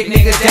get this big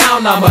nigga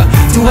down. I'm a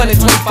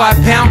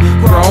 225-pound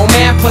grown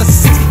man plus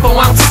 64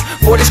 ounces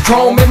for this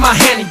chrome in my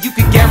hand, and you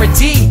can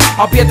guarantee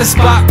I'll be at the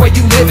spot where you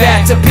live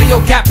at to peel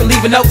your cap and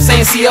leave a note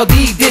saying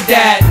C.L.D. did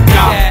that.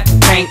 Y'all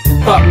can't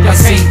fuck your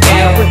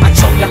CL, I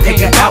choke your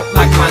nigga out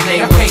like my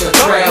name was a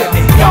trail.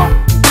 Y'all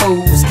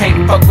fools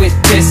can't fuck with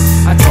this,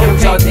 I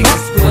told y'all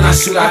niggas when I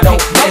shoot I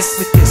don't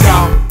miss.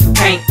 Y'all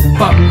can't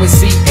fuck with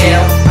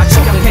CL, I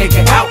choke your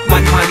nigga out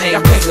like my name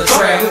was a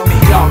trail.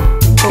 Y'all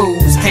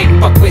fools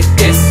can't fuck with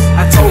this,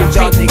 I told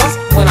y'all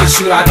niggas when I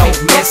shoot I don't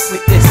miss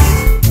with this.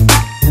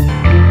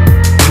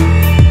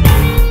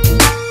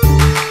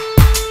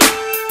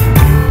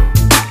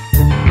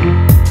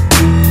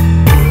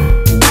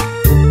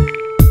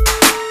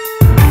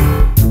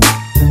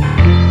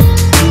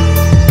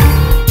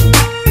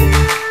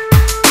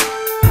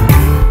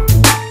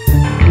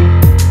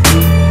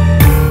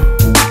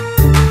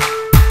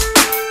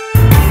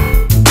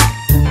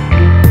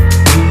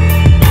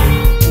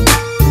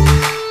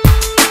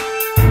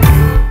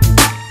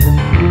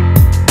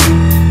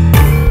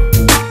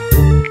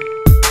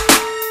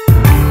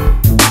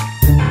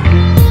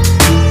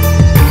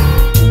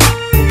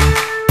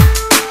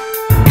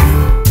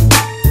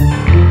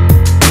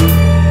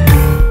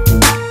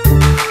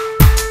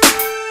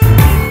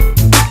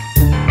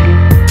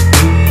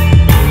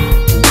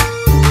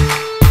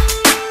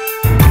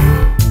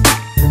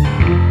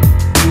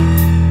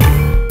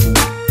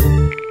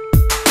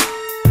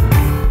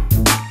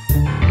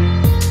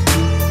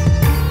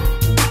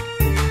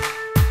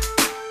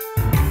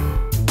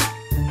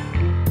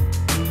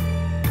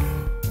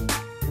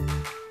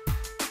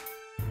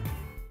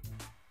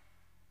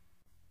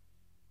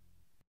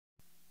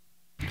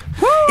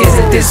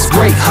 this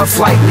great? Her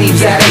flight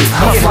leaves at 8,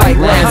 her flight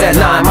lands at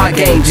 9. My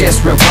game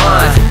just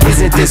rewind.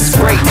 Isn't this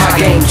great? My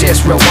game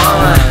just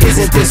rewind.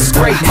 Isn't this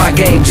great? My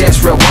game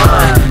just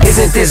rewind.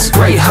 Isn't this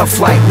great? Her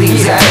flight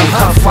leaves at 8,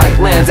 her flight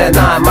lands at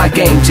 9. My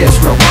game just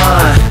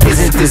rewind.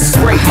 Isn't this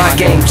great? My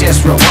game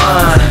just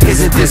rewind.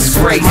 Isn't this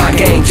great? My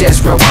game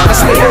just rewind.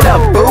 Let's hit it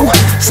up, boo.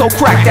 So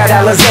crack that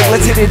Alizé.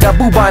 Let's hit it up,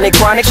 bubonic,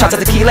 chronic. Shots of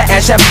tequila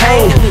and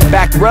champagne.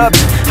 Back rubs,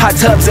 hot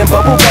tubs and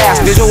bubble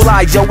baths.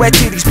 Visualize your wet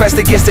titties pressed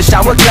against the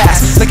shower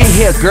glass. Look at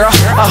here, a girl,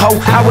 a hoe,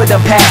 I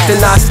would've passed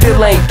and I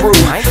still ain't through.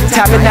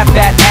 Tapping that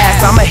fat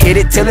ass, I'ma hit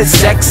it till it's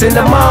sex in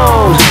the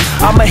moan.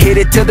 I'ma hit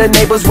it till the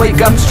neighbors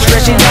wake up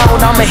stretching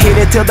on. I'ma hit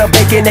it till the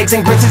bacon, eggs,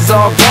 and grits is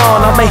all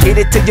gone. I'ma hit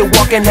it till you're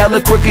walking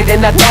hella crooked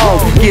in that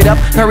thong. Get up,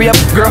 hurry up,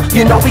 girl,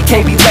 you know we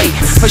can't be late.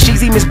 For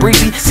Sheezy, Miss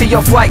Breezy, see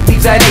your flight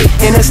leaves at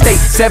 8. Interstate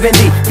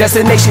 70,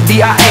 destination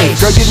DIA.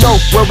 Girl, you know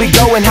where we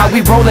going, how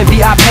we rollin'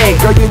 VIP.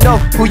 Girl, you know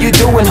who you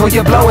doing, who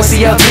you blowin',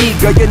 C.L.D.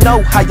 Girl, you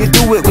know how you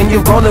do it when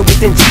you're rollin' with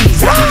them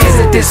G's.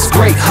 Isn't this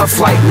great? Her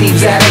flight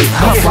leaves at 8.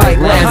 Her flight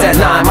lands at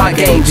 9. My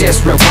game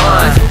just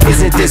rewind.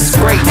 Isn't this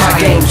great? My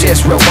game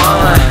just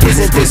rewind.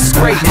 Isn't this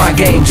great? My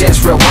game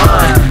just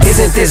rewind.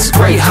 Isn't this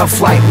great? Her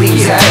flight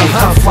leaves at 8.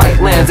 Her flight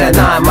lands at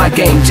 9. My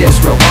game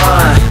just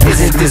rewind.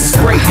 Isn't this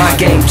great? My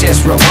game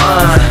just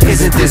rewind.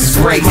 Isn't this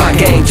great? My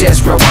game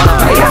just rewind.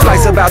 Hey, her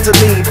flight's about to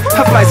leave.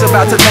 Her flight's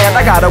about to land.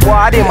 I got a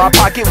wad in my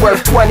pocket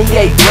worth 28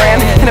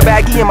 grand. And a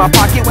baggie in my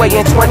pocket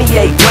weighing 28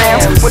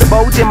 grams. With a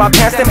bulge in my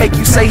pants that make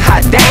you say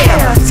hot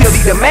damn.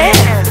 C.L.D. the man.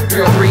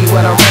 Girl 3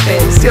 when I'm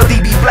reppin'.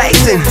 C.L.D. be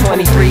blazing.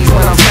 23's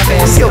when I'm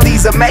steppin'.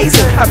 C.L.D.'s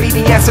amazing. I be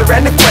the answer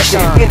and the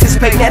question.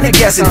 Anticipating and the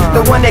guessing.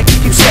 The one that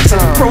keep you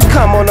sexing. Pros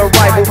come on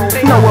arrival.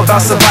 Know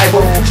about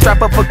survival.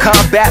 Strap up for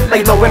combat.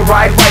 Lay low and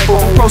ride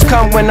rifle. Pros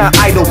come when I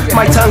idle.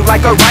 My tongue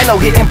like a rhino.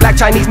 Hitting black,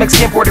 Chinese,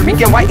 Mexican, Puerto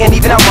Rican, white, and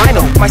even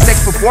albino. My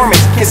sex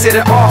performance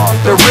consider off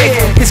the rig.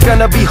 It's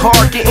gonna be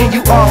hard getting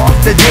you off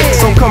the dick.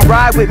 So come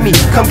ride with me.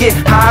 Come get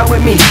high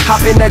with me.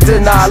 Hop in that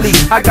Denali.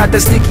 I got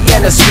the sticky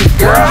and the sweet,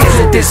 girl.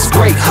 Isn't this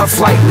great? Her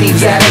flight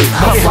leaves at 8.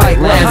 Her flight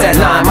lands at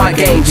 9. My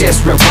game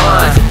just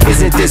rewind.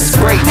 Isn't this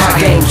great? My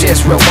game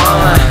just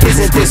rewind.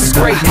 Isn't this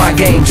great? My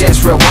game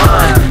just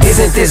rewind.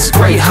 Isn't this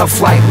great? Her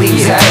flight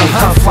leaves at 8.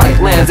 Her flight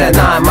lands at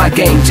 9. My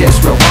game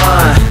just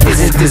rewind.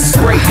 Isn't this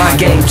great? My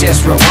game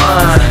just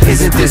rewind.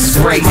 Isn't this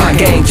great? My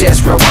game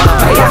just rewind.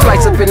 Hey, her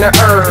flight's up in the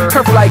earth.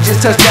 Her flight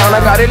just touched down.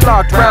 I got it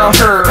locked round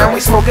her. And we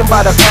smoking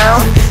by the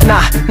pound.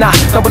 Nah,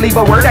 don't believe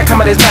a word that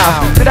come out his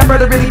mouth. Did that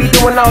brother really be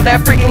doing all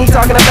that freaking he's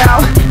talking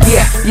about?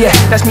 Yeah,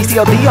 that's me,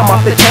 C.L.D. I'm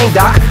off the chain,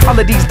 doc. All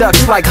of these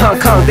ducks like Hong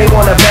Kong, they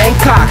want a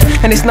Bangkok.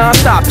 And it's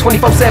non-stop,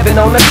 24/7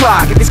 on the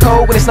clock. If it's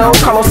cold when it snows,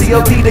 call on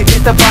C.L.D. to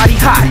get the body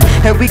hot.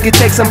 And we could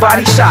take some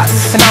body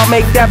shots. And I'll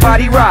make that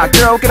body rock.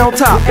 Girl, get on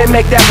top and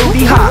make that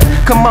booty hot.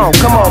 Come on,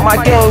 my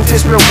game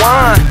just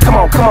rewind. Come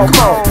on,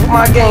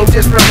 my game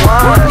just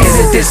rewind.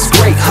 Isn't this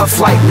great? Her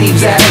flight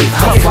leaves at 8.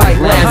 Her flight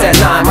lands at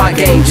 9. My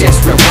game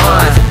just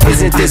rewind.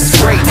 Isn't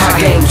this great? My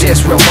game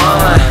just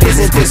rewind.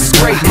 Isn't this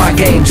great? My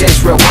game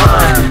just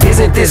rewind.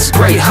 Isn't this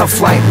great? Her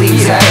flight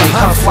leaves at 8.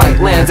 Her flight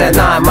lands at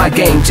 9. My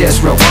game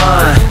just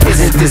rewind.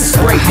 Isn't this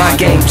great? My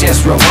game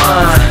just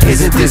rewind.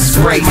 Isn't this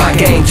great? My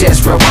game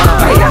just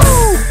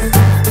rewind.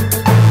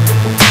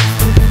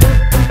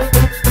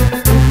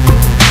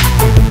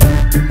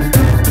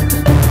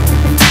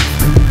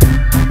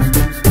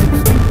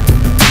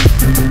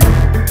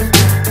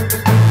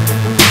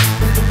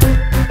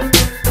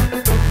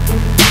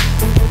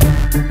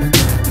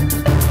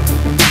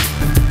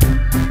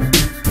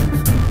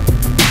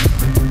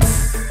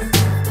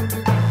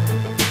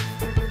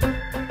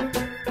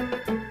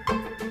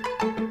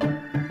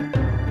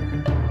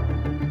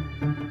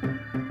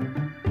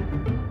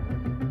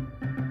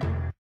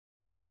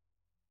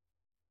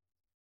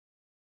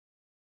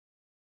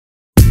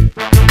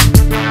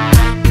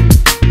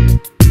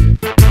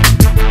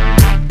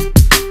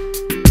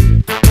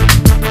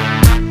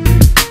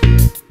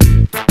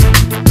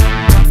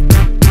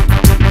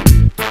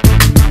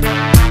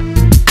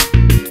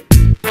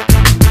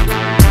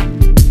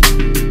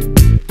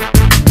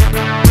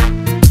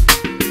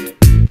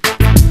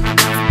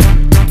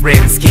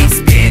 Rims keep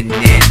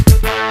spinning,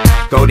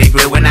 golden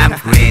grill when I'm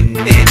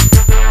grinning,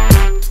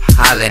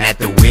 hollering at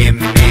the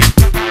women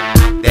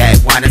that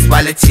wanna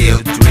swallow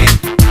children,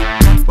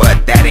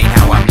 but that ain't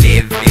how I'm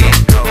living.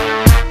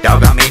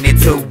 Dog, I'm in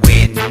it to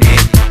win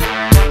it.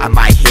 I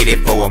might hit it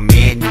for a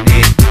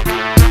minute,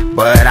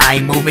 but I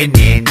ain't moving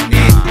in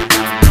it,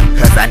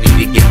 cause I need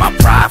to get my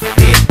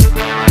profit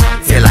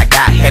till I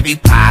got heavy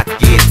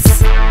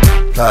pockets,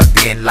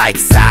 plugged in like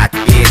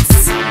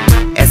sockets.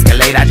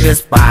 Escalade, I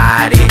just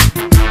bought it.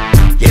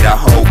 Get a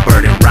whole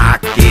burning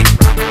rocket.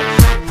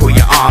 Pull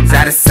your arms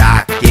out of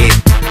socket.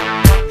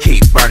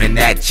 Keep burning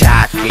that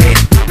chocolate.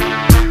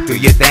 Do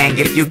your thing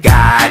if you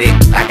got it,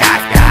 like I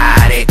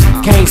got it.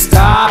 Can't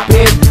stop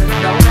it.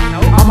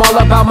 I'm all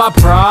about my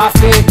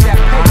profit.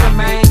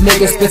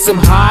 Niggas spit some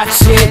hot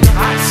shit.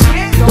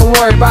 Don't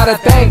worry about a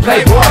thing,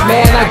 playboy,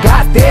 man, I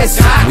got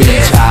this. We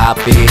chop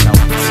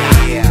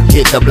it.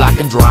 Hit the block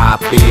and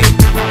drop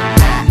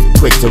it.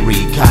 Quick to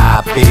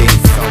recop it.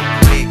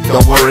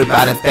 Don't worry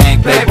about a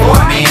thing,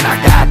 playboy, man, I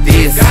got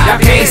this. Y'all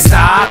can't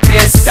stop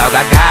this. Dog,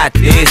 I got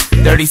this.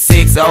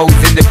 36 O's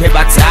in the pip,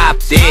 I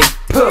topped it.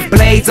 Put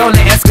blades on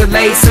the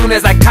Escalade soon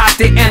as I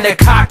cocked it in the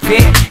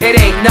cockpit. It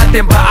ain't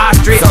nothing but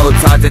ostrich. So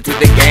tossed it to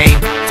the game,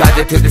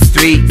 Charger to the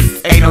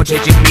streets, ain't no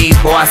changing me,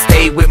 boy. I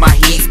stay with my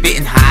heat,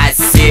 spitting hot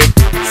shit.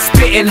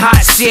 Spitting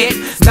hot shit,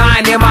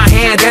 9 in my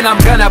hand, and I'm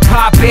gonna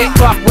pop it.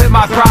 Fuck with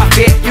my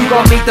profit, you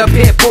gon' meet the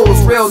pit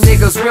bulls. Real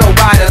niggas, real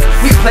riders,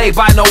 we play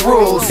by no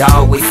rules.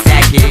 Dog, we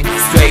stacking,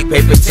 straight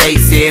paper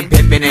chasing,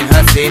 pimping and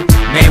hustling.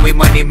 Man, we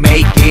money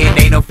making,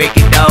 ain't no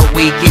faking though.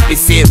 We keep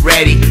this shit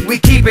ready. We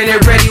keeping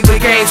it ready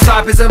with game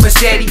sharp as a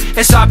machete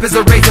and sharp as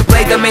a razor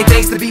blade. The main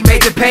things to be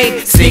made to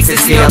pay. Sneaks and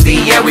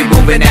C.L.D, yeah, we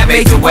moving that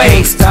major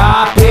way.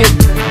 Stop it,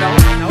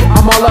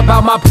 I'm all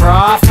about my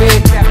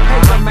profit.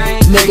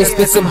 Niggas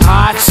spit some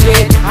hot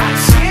shit.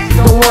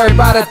 Don't worry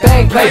about a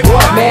thing,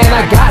 playboy, man,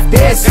 I got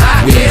this.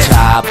 We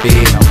chop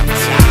it,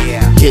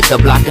 hit the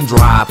block and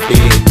drop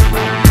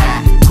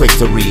it. Quick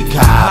to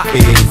recop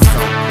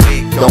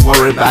it. Don't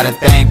worry about a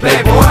thing,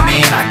 playboy,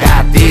 man, I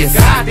got this.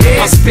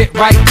 I'll spit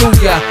right through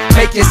ya,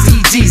 make you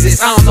see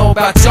Jesus. I don't know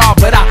about y'all,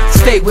 but I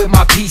stay with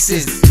my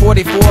pieces.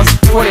 44s,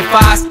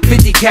 45s,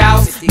 50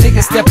 cows.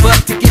 Niggas step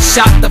up to get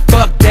shot the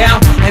fuck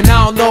down. And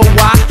I don't know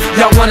why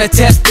y'all wanna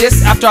test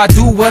this. After I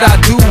do what I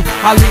do,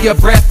 I'll leave you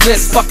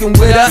breathless. Fucking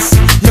with us,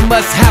 you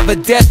must have a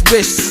death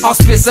wish. I'll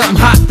spit something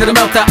hot that'll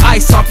melt the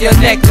ice off your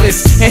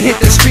necklace. And hit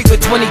the street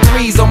with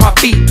 23s on my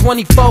feet,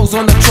 24s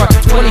on the truck,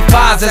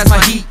 25s as my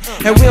heat.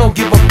 And we don't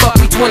give a fuck,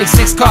 we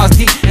 26 cars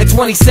deep and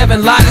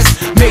 27 lighters.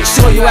 Make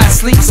sure you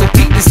asleep, so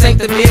peep, this ain't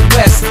the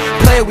Midwest.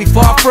 Player we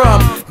far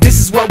from, this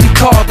is what we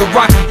call the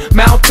Rocky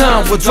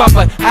Mountain. We'll drop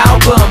an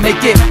album,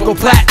 make it go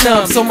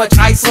platinum. So much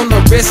ice on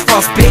the wrist,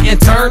 I'll spit and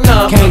turn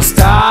up. Can't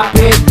stop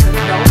it,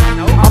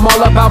 I'm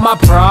all about my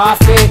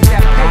profit.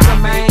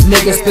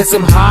 Niggas spit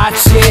some hot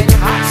shit.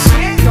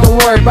 Don't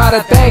worry about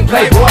a thing,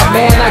 playboy,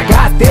 man, I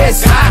got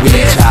this. We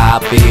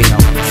chop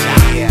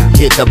it,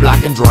 hit the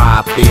block and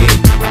drop it.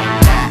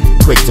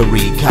 Quick to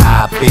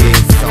recop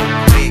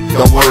it.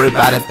 Don't worry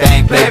about a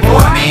thing, playboy,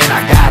 man,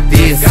 I got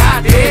this.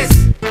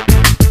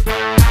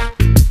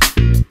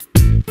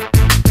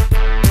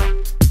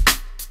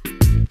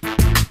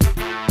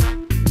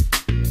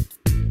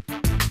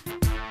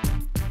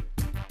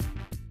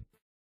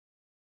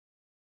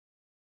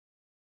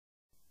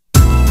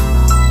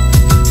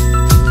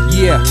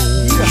 Yeah,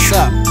 what's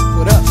up?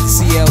 What up?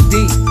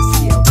 C.L.D.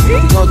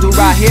 What we gonna do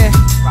right here?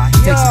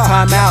 Take some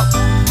time out,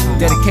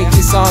 dedicate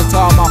this song to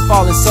all my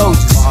fallen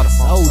soldiers.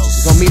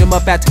 We're gonna meet them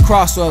up at the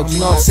crossroads, you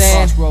know what I'm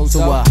saying?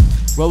 So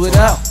roll it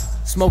up,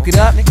 smoke it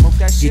up,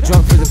 get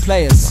drunk for the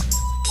players.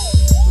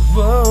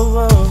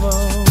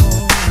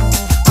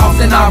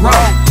 Often I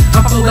roll,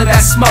 I'm full of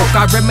that smoke.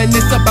 I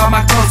reminisce about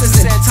my closest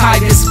and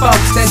tightest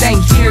folks that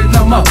ain't here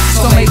no more,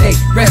 so may they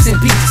rest in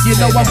peace. You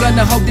know I'm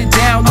gonna hold it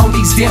down on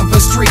these Denver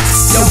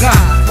streets. Yo God,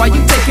 why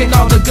you taking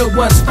all the good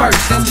ones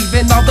first and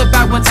leaving all the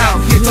bad ones out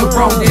here to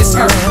roam this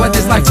earth? What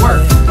is life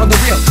worth? On the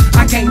real,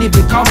 I can't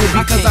even call it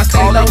because I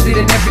stay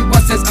loaded and everyone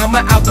says I'm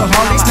an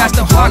alcoholic. Snatch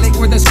the blocks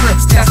for the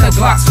scripts, that's the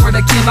Glocks for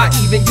the kill. I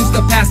even used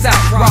to pass out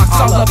rocks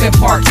all up in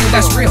Park Hill,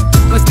 that's real.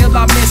 But still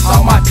I miss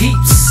all my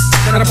peeps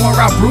that I pour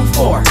out brute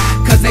for,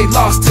 cause they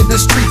lost to the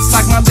streets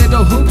like my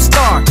little hoop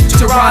star,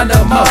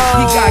 Geronimo.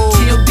 He got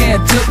killed and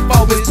took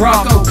for his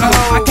Bronco coat.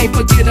 I can't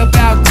forget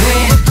about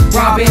Glenn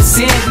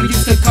Robinson, we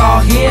used to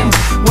call him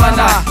One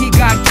Eye. He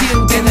got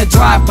killed in a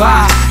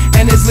drive-by,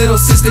 and his little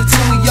sister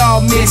too. We all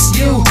miss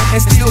you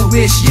and still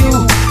wish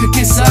you could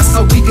kiss us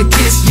so we could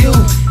kiss you.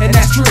 And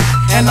that's true,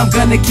 and I'm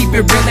gonna keep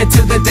it real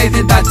until the day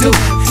that I do.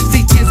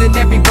 See tears in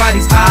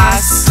everybody's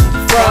eyes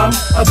from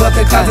above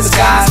the clouds and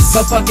skies,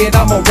 but fuck it,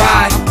 I'ma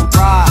ride.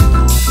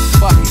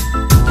 Fuck it,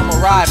 I'ma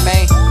ride,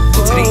 man.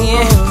 To the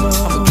end,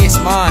 I'ma get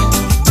mine.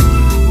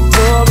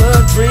 For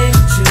a drink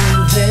to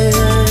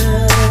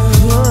hell,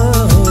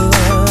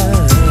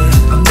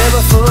 I'll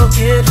never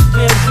forget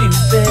where we've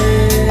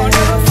been. I'll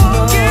never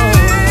forget.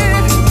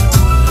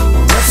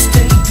 Rest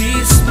in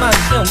peace, my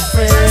young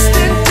friend. Rest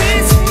in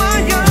peace, my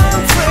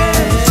young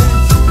friend.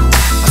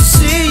 I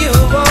see you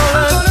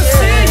all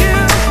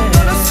again.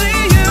 Gonna see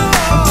you.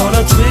 I'm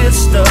gonna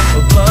twist up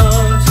a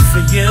blunt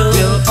for you.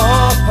 We'll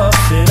all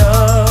puff it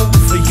up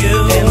for you.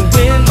 And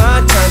when my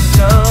time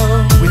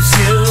comes with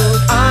you,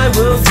 I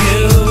will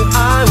view,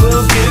 I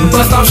will view.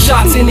 Bust off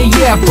shots in the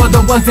air for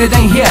the ones that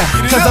ain't here,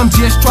 cause I'm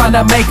just trying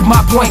to make my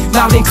point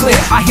loud and clear.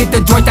 I hit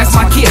the joint, that's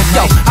my kid,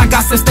 yo, I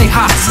got to stay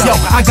hot, yo,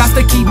 I got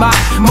to keep my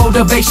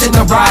motivation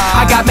to ride.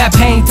 I got mad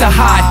pain to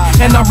hide,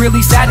 and I'm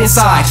really sad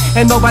inside,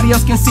 and nobody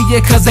else can see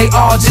it cause they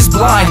all just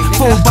blind.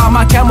 Fooled by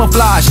my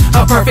camouflage,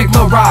 a perfect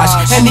mirage,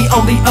 and the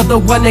only other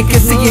one that can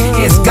see it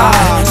is God.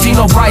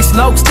 Gino, Bryce,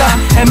 Nokesta,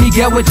 and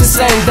Miguel with the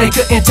same. They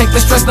couldn't take the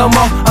stress no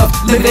more of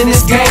living in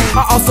this game.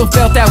 I also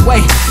felt that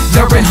way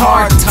during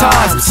hard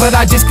times, but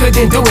I just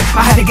couldn't do it.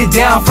 I had to get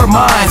down for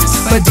mine.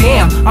 But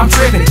damn, I'm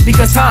tripping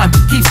because time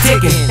keeps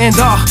ticking, and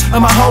all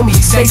of my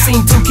homies, they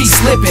seem to keep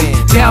slipping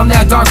down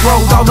that dark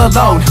road all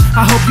alone.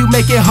 I hope you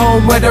make it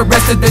home where the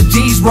rest of the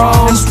G's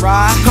roam.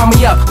 Call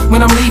me up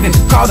when I'm leaving,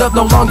 called up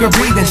no longer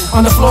breathing,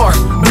 on the floor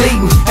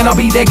bleeding, and I'll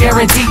be there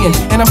guaranteeing.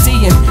 And I'm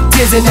seeing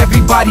tears in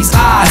everybody's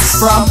eyes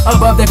from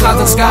above the clouds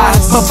and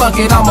skies, but fuck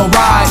it, I'ma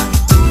ride.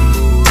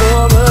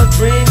 For a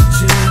drink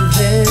to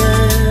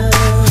hell,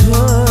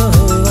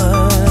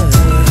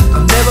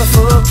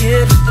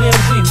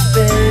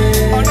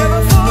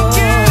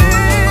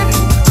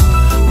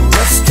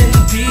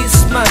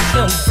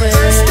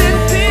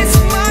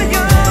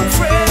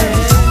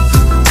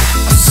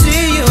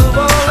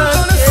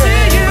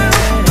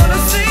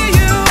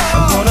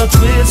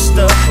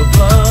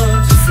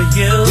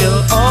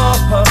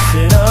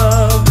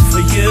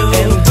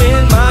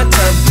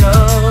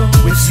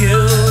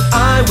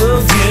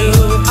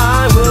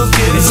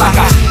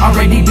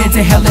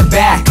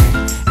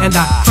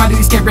 try to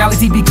escape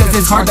reality because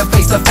it's hard to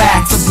face the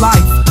facts of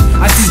life.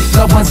 I see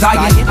loved ones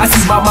dying, I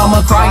see my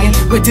mama crying,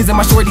 with tears in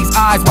my shorty's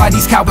eyes. Why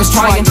these cowards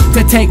trying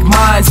to take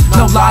minds?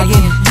 No lying,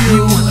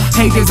 you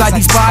haters I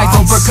despise.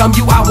 Overcome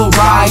you, I will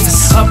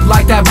rise up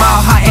like that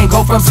mile high and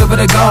go from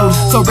silver to gold.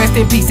 So rest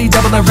in peace,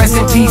 C.double and rest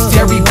in peace,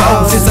 Jerry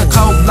Bowes. It's a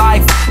cold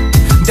life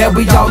that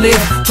we all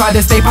live. Try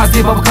to stay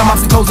positive, overcome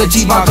obstacles,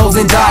 achieve our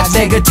goals and dodge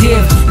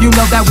negative. You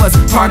know that was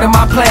part of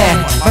my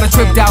plan, but I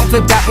tripped out,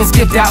 flipped out and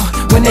skipped out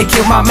when they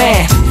killed my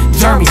man.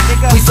 Jeremy,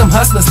 we some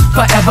hustlers,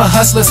 forever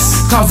hustlers,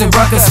 causing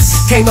ruckus.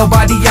 Can't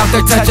nobody out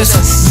there touch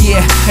us.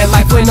 Yeah, and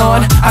life went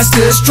on, I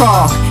stood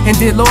strong. And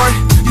dear Lord,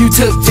 you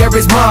took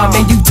Jerry's mom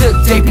and you took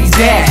JP's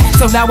dad.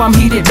 So now I'm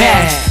heated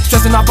mad,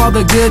 stressing off all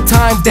the good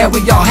times that we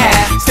all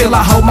had. Still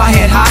I hold my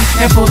head high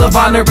and full of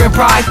honor and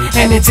pride.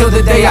 And until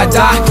the day I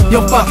die,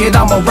 yo fuck it,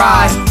 I'ma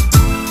ride.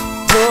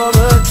 Pour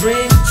a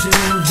drink to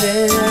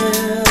them.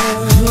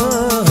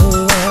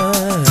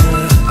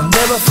 I'll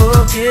never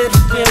forget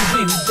where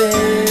we've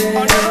been.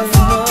 I'll never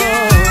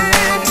forget.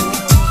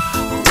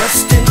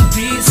 Rest in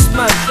peace,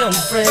 my young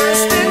friend.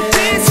 Rest in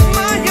peace,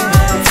 my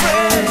young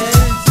friend.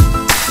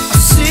 I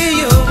see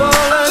you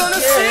all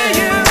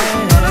again.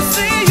 Gonna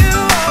see you.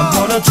 I'm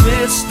gonna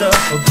twist up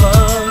a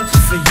blunt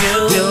for you.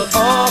 We'll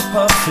all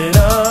puff it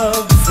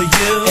up for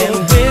you. And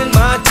when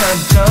my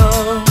time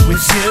comes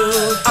with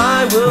you,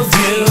 I will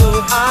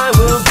give, I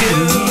will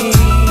give.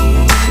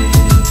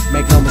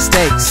 Make no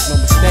mistakes, you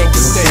know what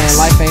I'm saying?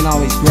 Life ain't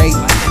always great.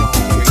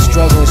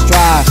 Struggle and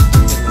strive.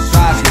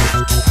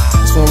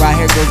 This one right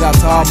here goes out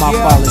to all my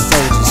fallen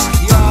soldiers.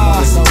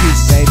 Rest in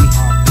peace, baby.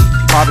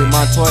 Bobby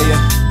Montoya.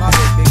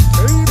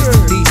 Rest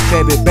in peace,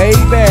 baby,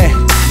 baby.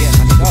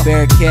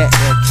 Bearcat.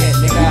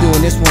 We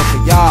doing this one for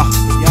y'all.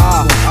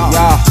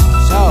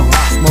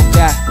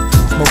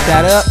 Smoke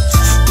that up.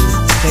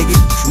 Take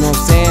it, you know what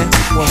I'm saying?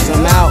 Pour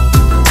some out.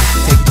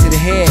 Take it to the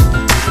head.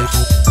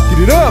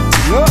 Get it up,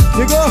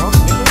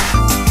 nigga.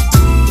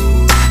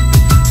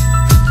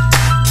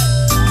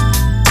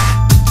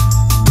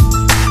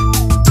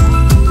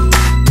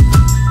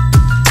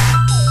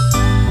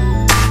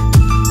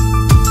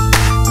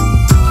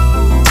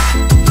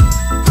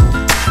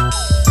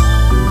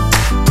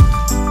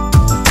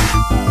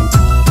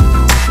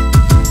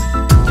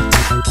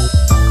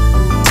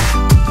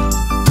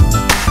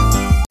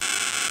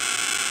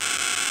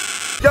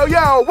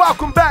 Yo,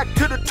 welcome back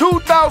to the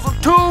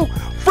 2002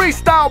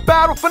 Freestyle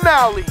Battle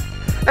Finale.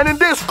 And in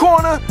this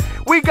corner,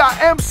 we got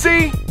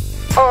MC,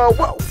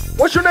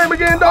 what's your name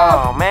again,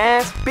 dog? Oh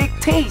man, it's Big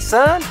T,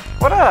 son.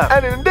 What up?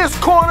 And in this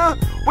corner,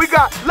 we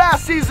got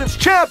last season's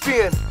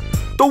champion,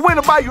 the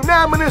winner by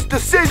unanimous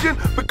decision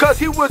because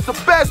he was the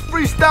best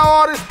freestyle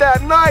artist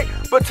that night.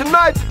 But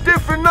tonight's a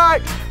different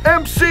night.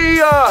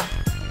 MC,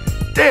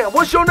 damn,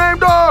 what's your name,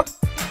 dog?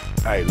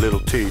 Hey,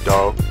 Little T,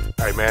 dog.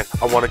 Hey, man,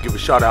 I want to give a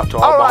shout out to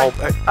all my home.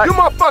 Hey. You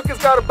motherfuckers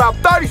got about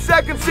 30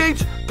 seconds each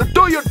to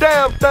do your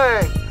damn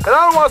thing. And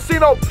I don't want to see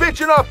no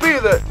bitching up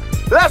either.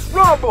 Let's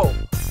rumble.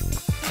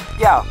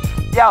 Yo,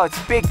 it's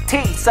Big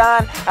T,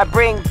 son. I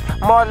bring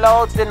more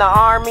loads than the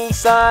army,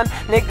 son.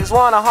 Niggas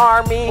wanna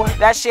harm me.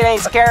 That shit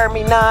ain't scaring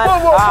me none.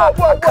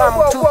 I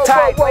come too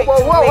tight, way too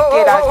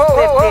wicked. I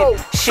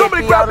lifted, shit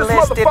be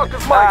unlisted.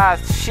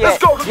 Shit. Let's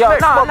go to the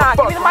next nah,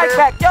 give me the mic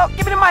back. Yo,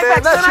 give me the mic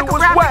back, son. That shit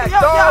was whack,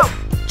 dog.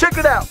 Check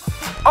it out.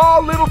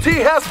 All Little T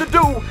has to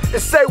do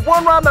is say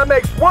one rhyme that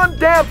makes one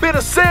damn bit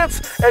of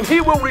sense, and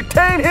he will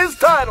retain his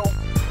title.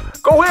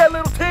 Go ahead,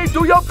 Little T,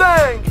 do your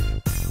thing.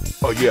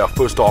 Oh yeah,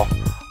 first off,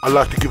 I'd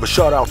like to give a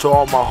shout out to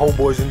all my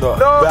homeboys in the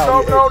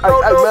valley. No,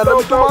 let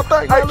me do my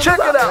thing. Hey, check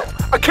it out.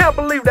 I can't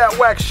believe that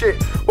whack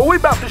shit. But we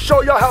about to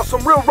show y'all how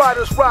some real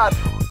riders ride.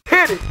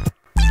 Hit it.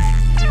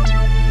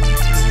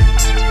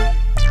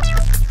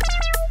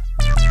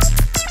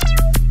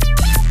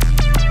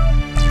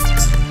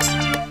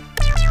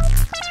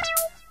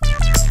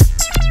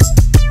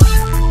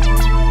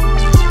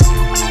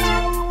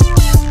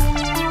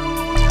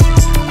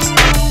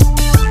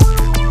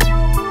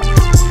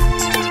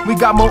 We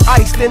got more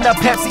ice than a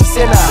Pepsi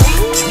Center.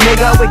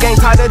 Nigga, we game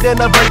tighter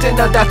than a version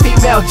of that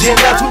female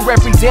gender. To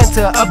represent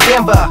of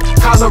Denver,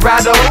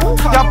 Colorado.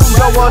 Y'all fools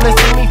don't wanna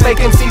see me,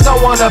 fake MCs don't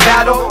wanna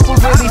battle.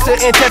 Who's really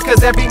sitting test,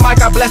 cause every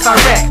mic I bless I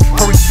wreck.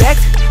 For respect,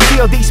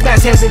 C.L.D.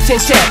 smash heads and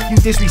chin check. You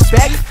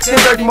disrespect, then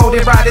dirty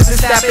motive riders and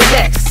snap the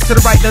necks. To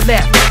the right, the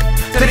left,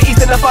 to the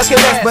east and the fucking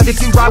west. But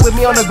if you ride with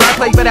me on the ground,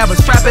 play, but I was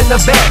strapping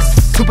the vest.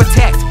 To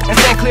protect and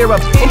stand clear of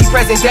any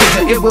present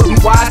danger. It will be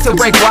wise to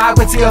break wide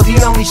when C.L.D.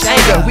 unleash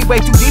anger. We way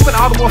too deep in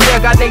all the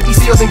warfare, got Navy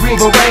SEALs and Green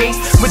Berets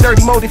with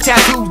dirty motive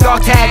tattoos,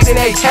 dog tags, and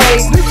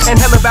AKs. And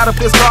hella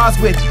battlefield scars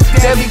with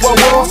deadly war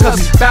wounds. Cause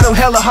we battle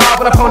hella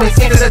hard when opponents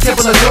enter the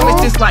temple of doom.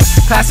 It's just like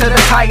Clash of the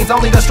Titans,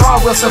 only the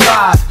strong will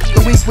survive.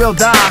 The weak will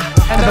die,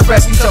 and the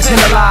rest we shall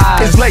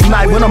penalize. It's late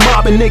night when I'm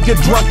mobbing, nigga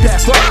drunk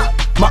as fuck.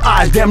 My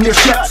eyes damn near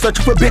shut,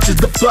 searching for bitches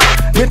to fuck.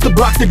 Hit the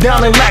block to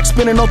down and lack,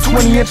 spinning on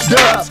 20-inch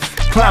dubs.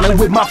 Clowning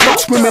with my fuck,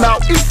 screaming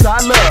out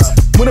Eastside love.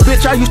 When a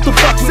bitch I used to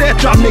fuck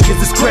said y'all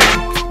niggas is crazy.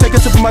 Take a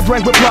sip of my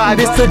drink with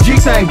pride, it's a G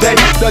thing, baby.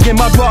 Dug in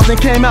my drawers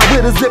and came out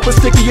with a zipper,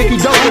 sticky, icky,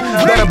 doja.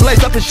 Better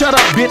blaze up and shut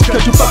up, bitch,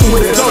 cause you fucking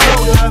with a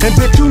doja. And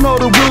bitch, you know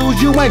the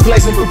rules, you ain't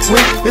blazing for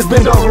free. It's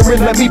been over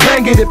and let me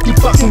bang it if you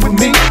fucking with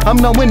me.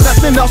 I'm knowing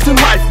nothing else in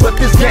life but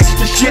this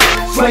gangster shit.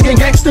 Slanging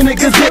gangster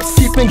niggas hips,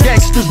 keeping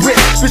gangsters rich.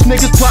 Bitch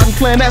niggas plotting,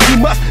 playing as you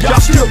must, y'all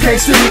still can't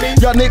see me.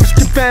 Y'all niggas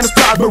can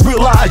fantasize but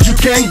realize you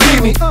can't beat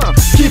me.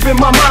 Keeping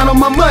my mind on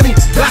my money,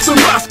 that's a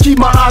must. Keep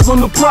my eyes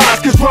on the prize,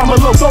 cause drama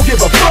low, don't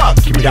give a fuck.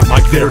 Give me that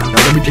mic there,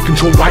 now let me get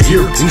control right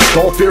here.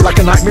 Install fear like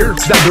a nightmare,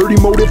 cause that dirty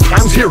motive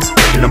time's here.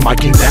 And the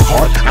mic ain't that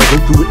hard, I go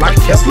through it like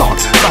Teflon.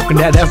 Talking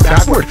that ass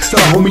backward, so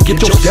homie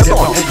get your step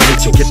on.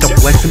 Once you get the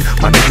flexing,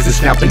 my niggas is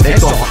snapping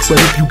necks off. But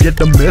if you get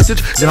the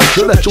message, then I'm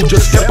sure that you'll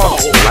just step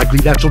off.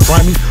 Likely that you'll try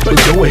me, but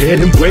go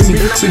ahead and blame me.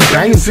 Been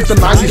banging since the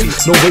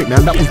 90s, no wait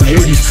man, that was the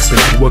 80s. Been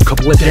through a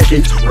couple of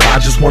decades, where I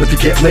just wanted to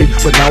get laid.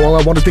 But now all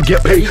I wanted to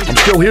get paid, I'm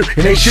still here,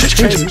 and ain't shit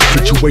changing.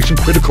 Situation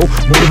critical,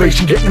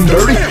 motivation getting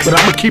dirty. But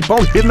I'ma keep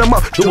on hitting them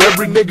up, till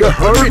every nigga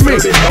heard me.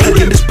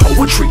 And it's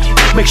poetry,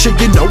 make sure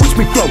you know it's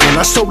me flowing.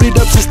 I sold it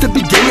up since the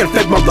beginning,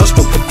 fed my lust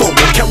for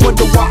performing. Can't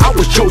wonder why I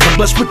was chosen,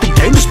 blessed with the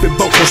game to spit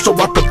vocal. So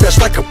I profess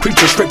like a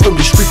preacher, straight from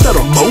the streets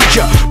that'll mold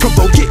ya.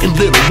 Provoke you in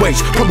little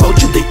ways, promote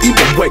you the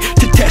evil way.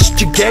 To test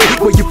your game,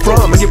 where you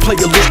from, and you play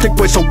a holistic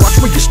way. So watch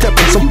where you step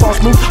in, some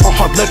false moves are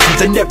hard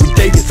lessons. And every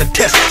day is a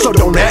test, so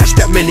don't ask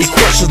that many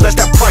questions unless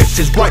that price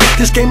is right.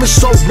 This game is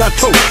sold, not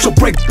told, so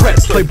break bread,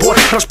 playboy.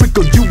 I'll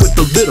sprinkle you with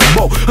a little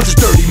more of this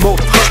dirty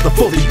motive hustler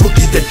for these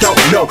rookies that don't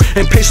know.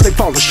 And patiently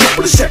falling short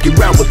with the second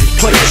round with these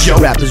players, yo.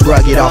 Rappers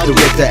rugged off the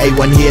Richter,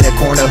 A1 here, the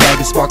corner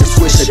hugging, spark a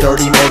swisher.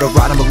 Dirty motor,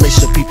 ride a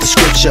militia, peep the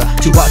scripture.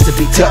 Too hot to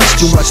be touched,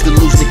 too much to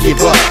lose to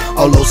give up.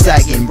 Olo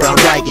sagging, brown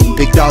ragging,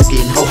 big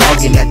dogging, ho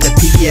hogging at the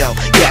PL.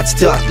 Gats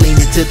tuck,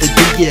 leaning to the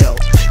DL.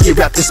 Get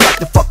rapped and slack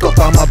the fuck up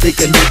on my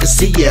bigger nigga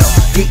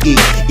C.L.D.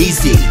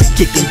 easy,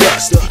 kicking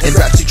dust. And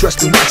raps you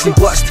trust and watch me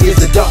bust. Here's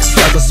the dust,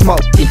 as a smoke,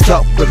 and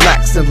talk,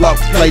 relax and low.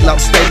 Play low,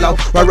 stay low,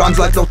 my rhymes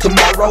like no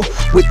tomorrow.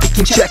 With the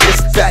king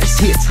checkers,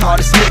 fattest hits,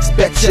 hardest mix,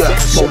 betcha.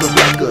 Motor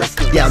records,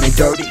 down and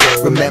dirty,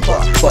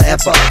 remember,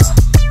 forever.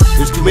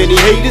 There's too many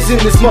haters in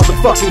this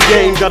motherfucking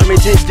game. Gotta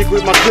maintain stick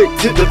with my clique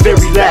to the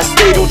very last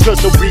day. Don't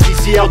trust no breezy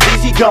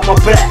C.L.D.'s, he got my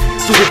back.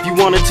 So if you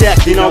wanna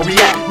attack, then I'll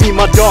react. Me and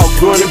my dog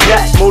running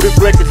back. Motive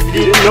records, if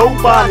you didn't know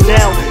by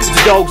now. It's a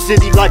dog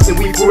city life and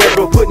we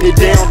forever putting it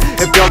down.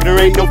 If dog there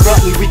ain't no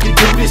frontin', we can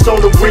do this on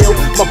the real.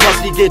 My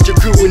posse get your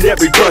crew and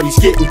everybody's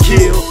getting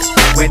killed.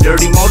 When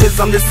dirty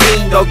motives on the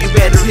scene, dog, you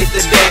better hit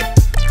the deck.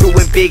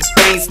 Doing big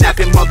things,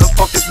 snapping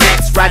motherfuckers'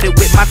 necks. Riding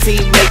with my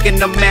team,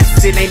 making a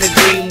mess. It ain't a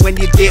dream when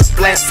you get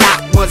blessed.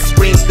 Hot one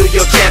scream through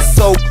your chest.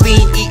 So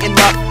clean, eating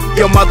up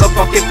your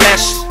motherfucking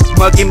flesh.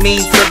 Mugging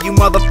mean, serve you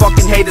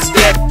motherfucking haters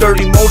dead.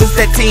 Dirty motives,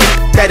 that team,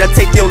 that'll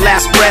take your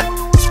last breath.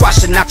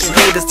 Squashing out your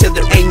haters till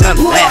there ain't none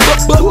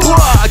left.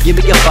 Give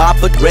me a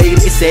 5-foot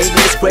radius, saying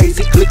it's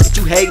crazy. Click that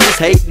you haters,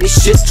 hate this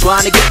shit,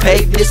 trying to get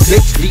paid. This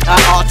bitch,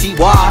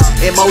 D-I-R-T-Y,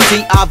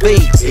 M-O-T-I-V.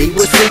 He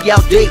was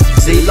C.L.D.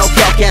 C-Lo,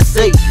 y'all can't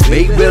see.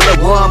 Me, real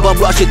one, but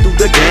I'm rushing through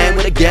the gang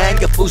with a gang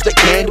of fools that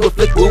can to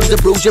afflict wounds and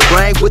bruise your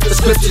brain with the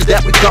scriptures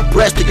that we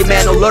compress to your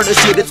man. Don't learn the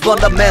shit, it's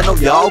fundamental.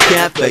 Y'all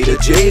can't fade a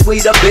G, we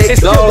the big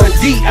It's dog.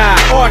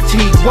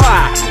 D-I-R-T-Y,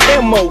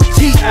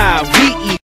 M-O-T-I-V-E.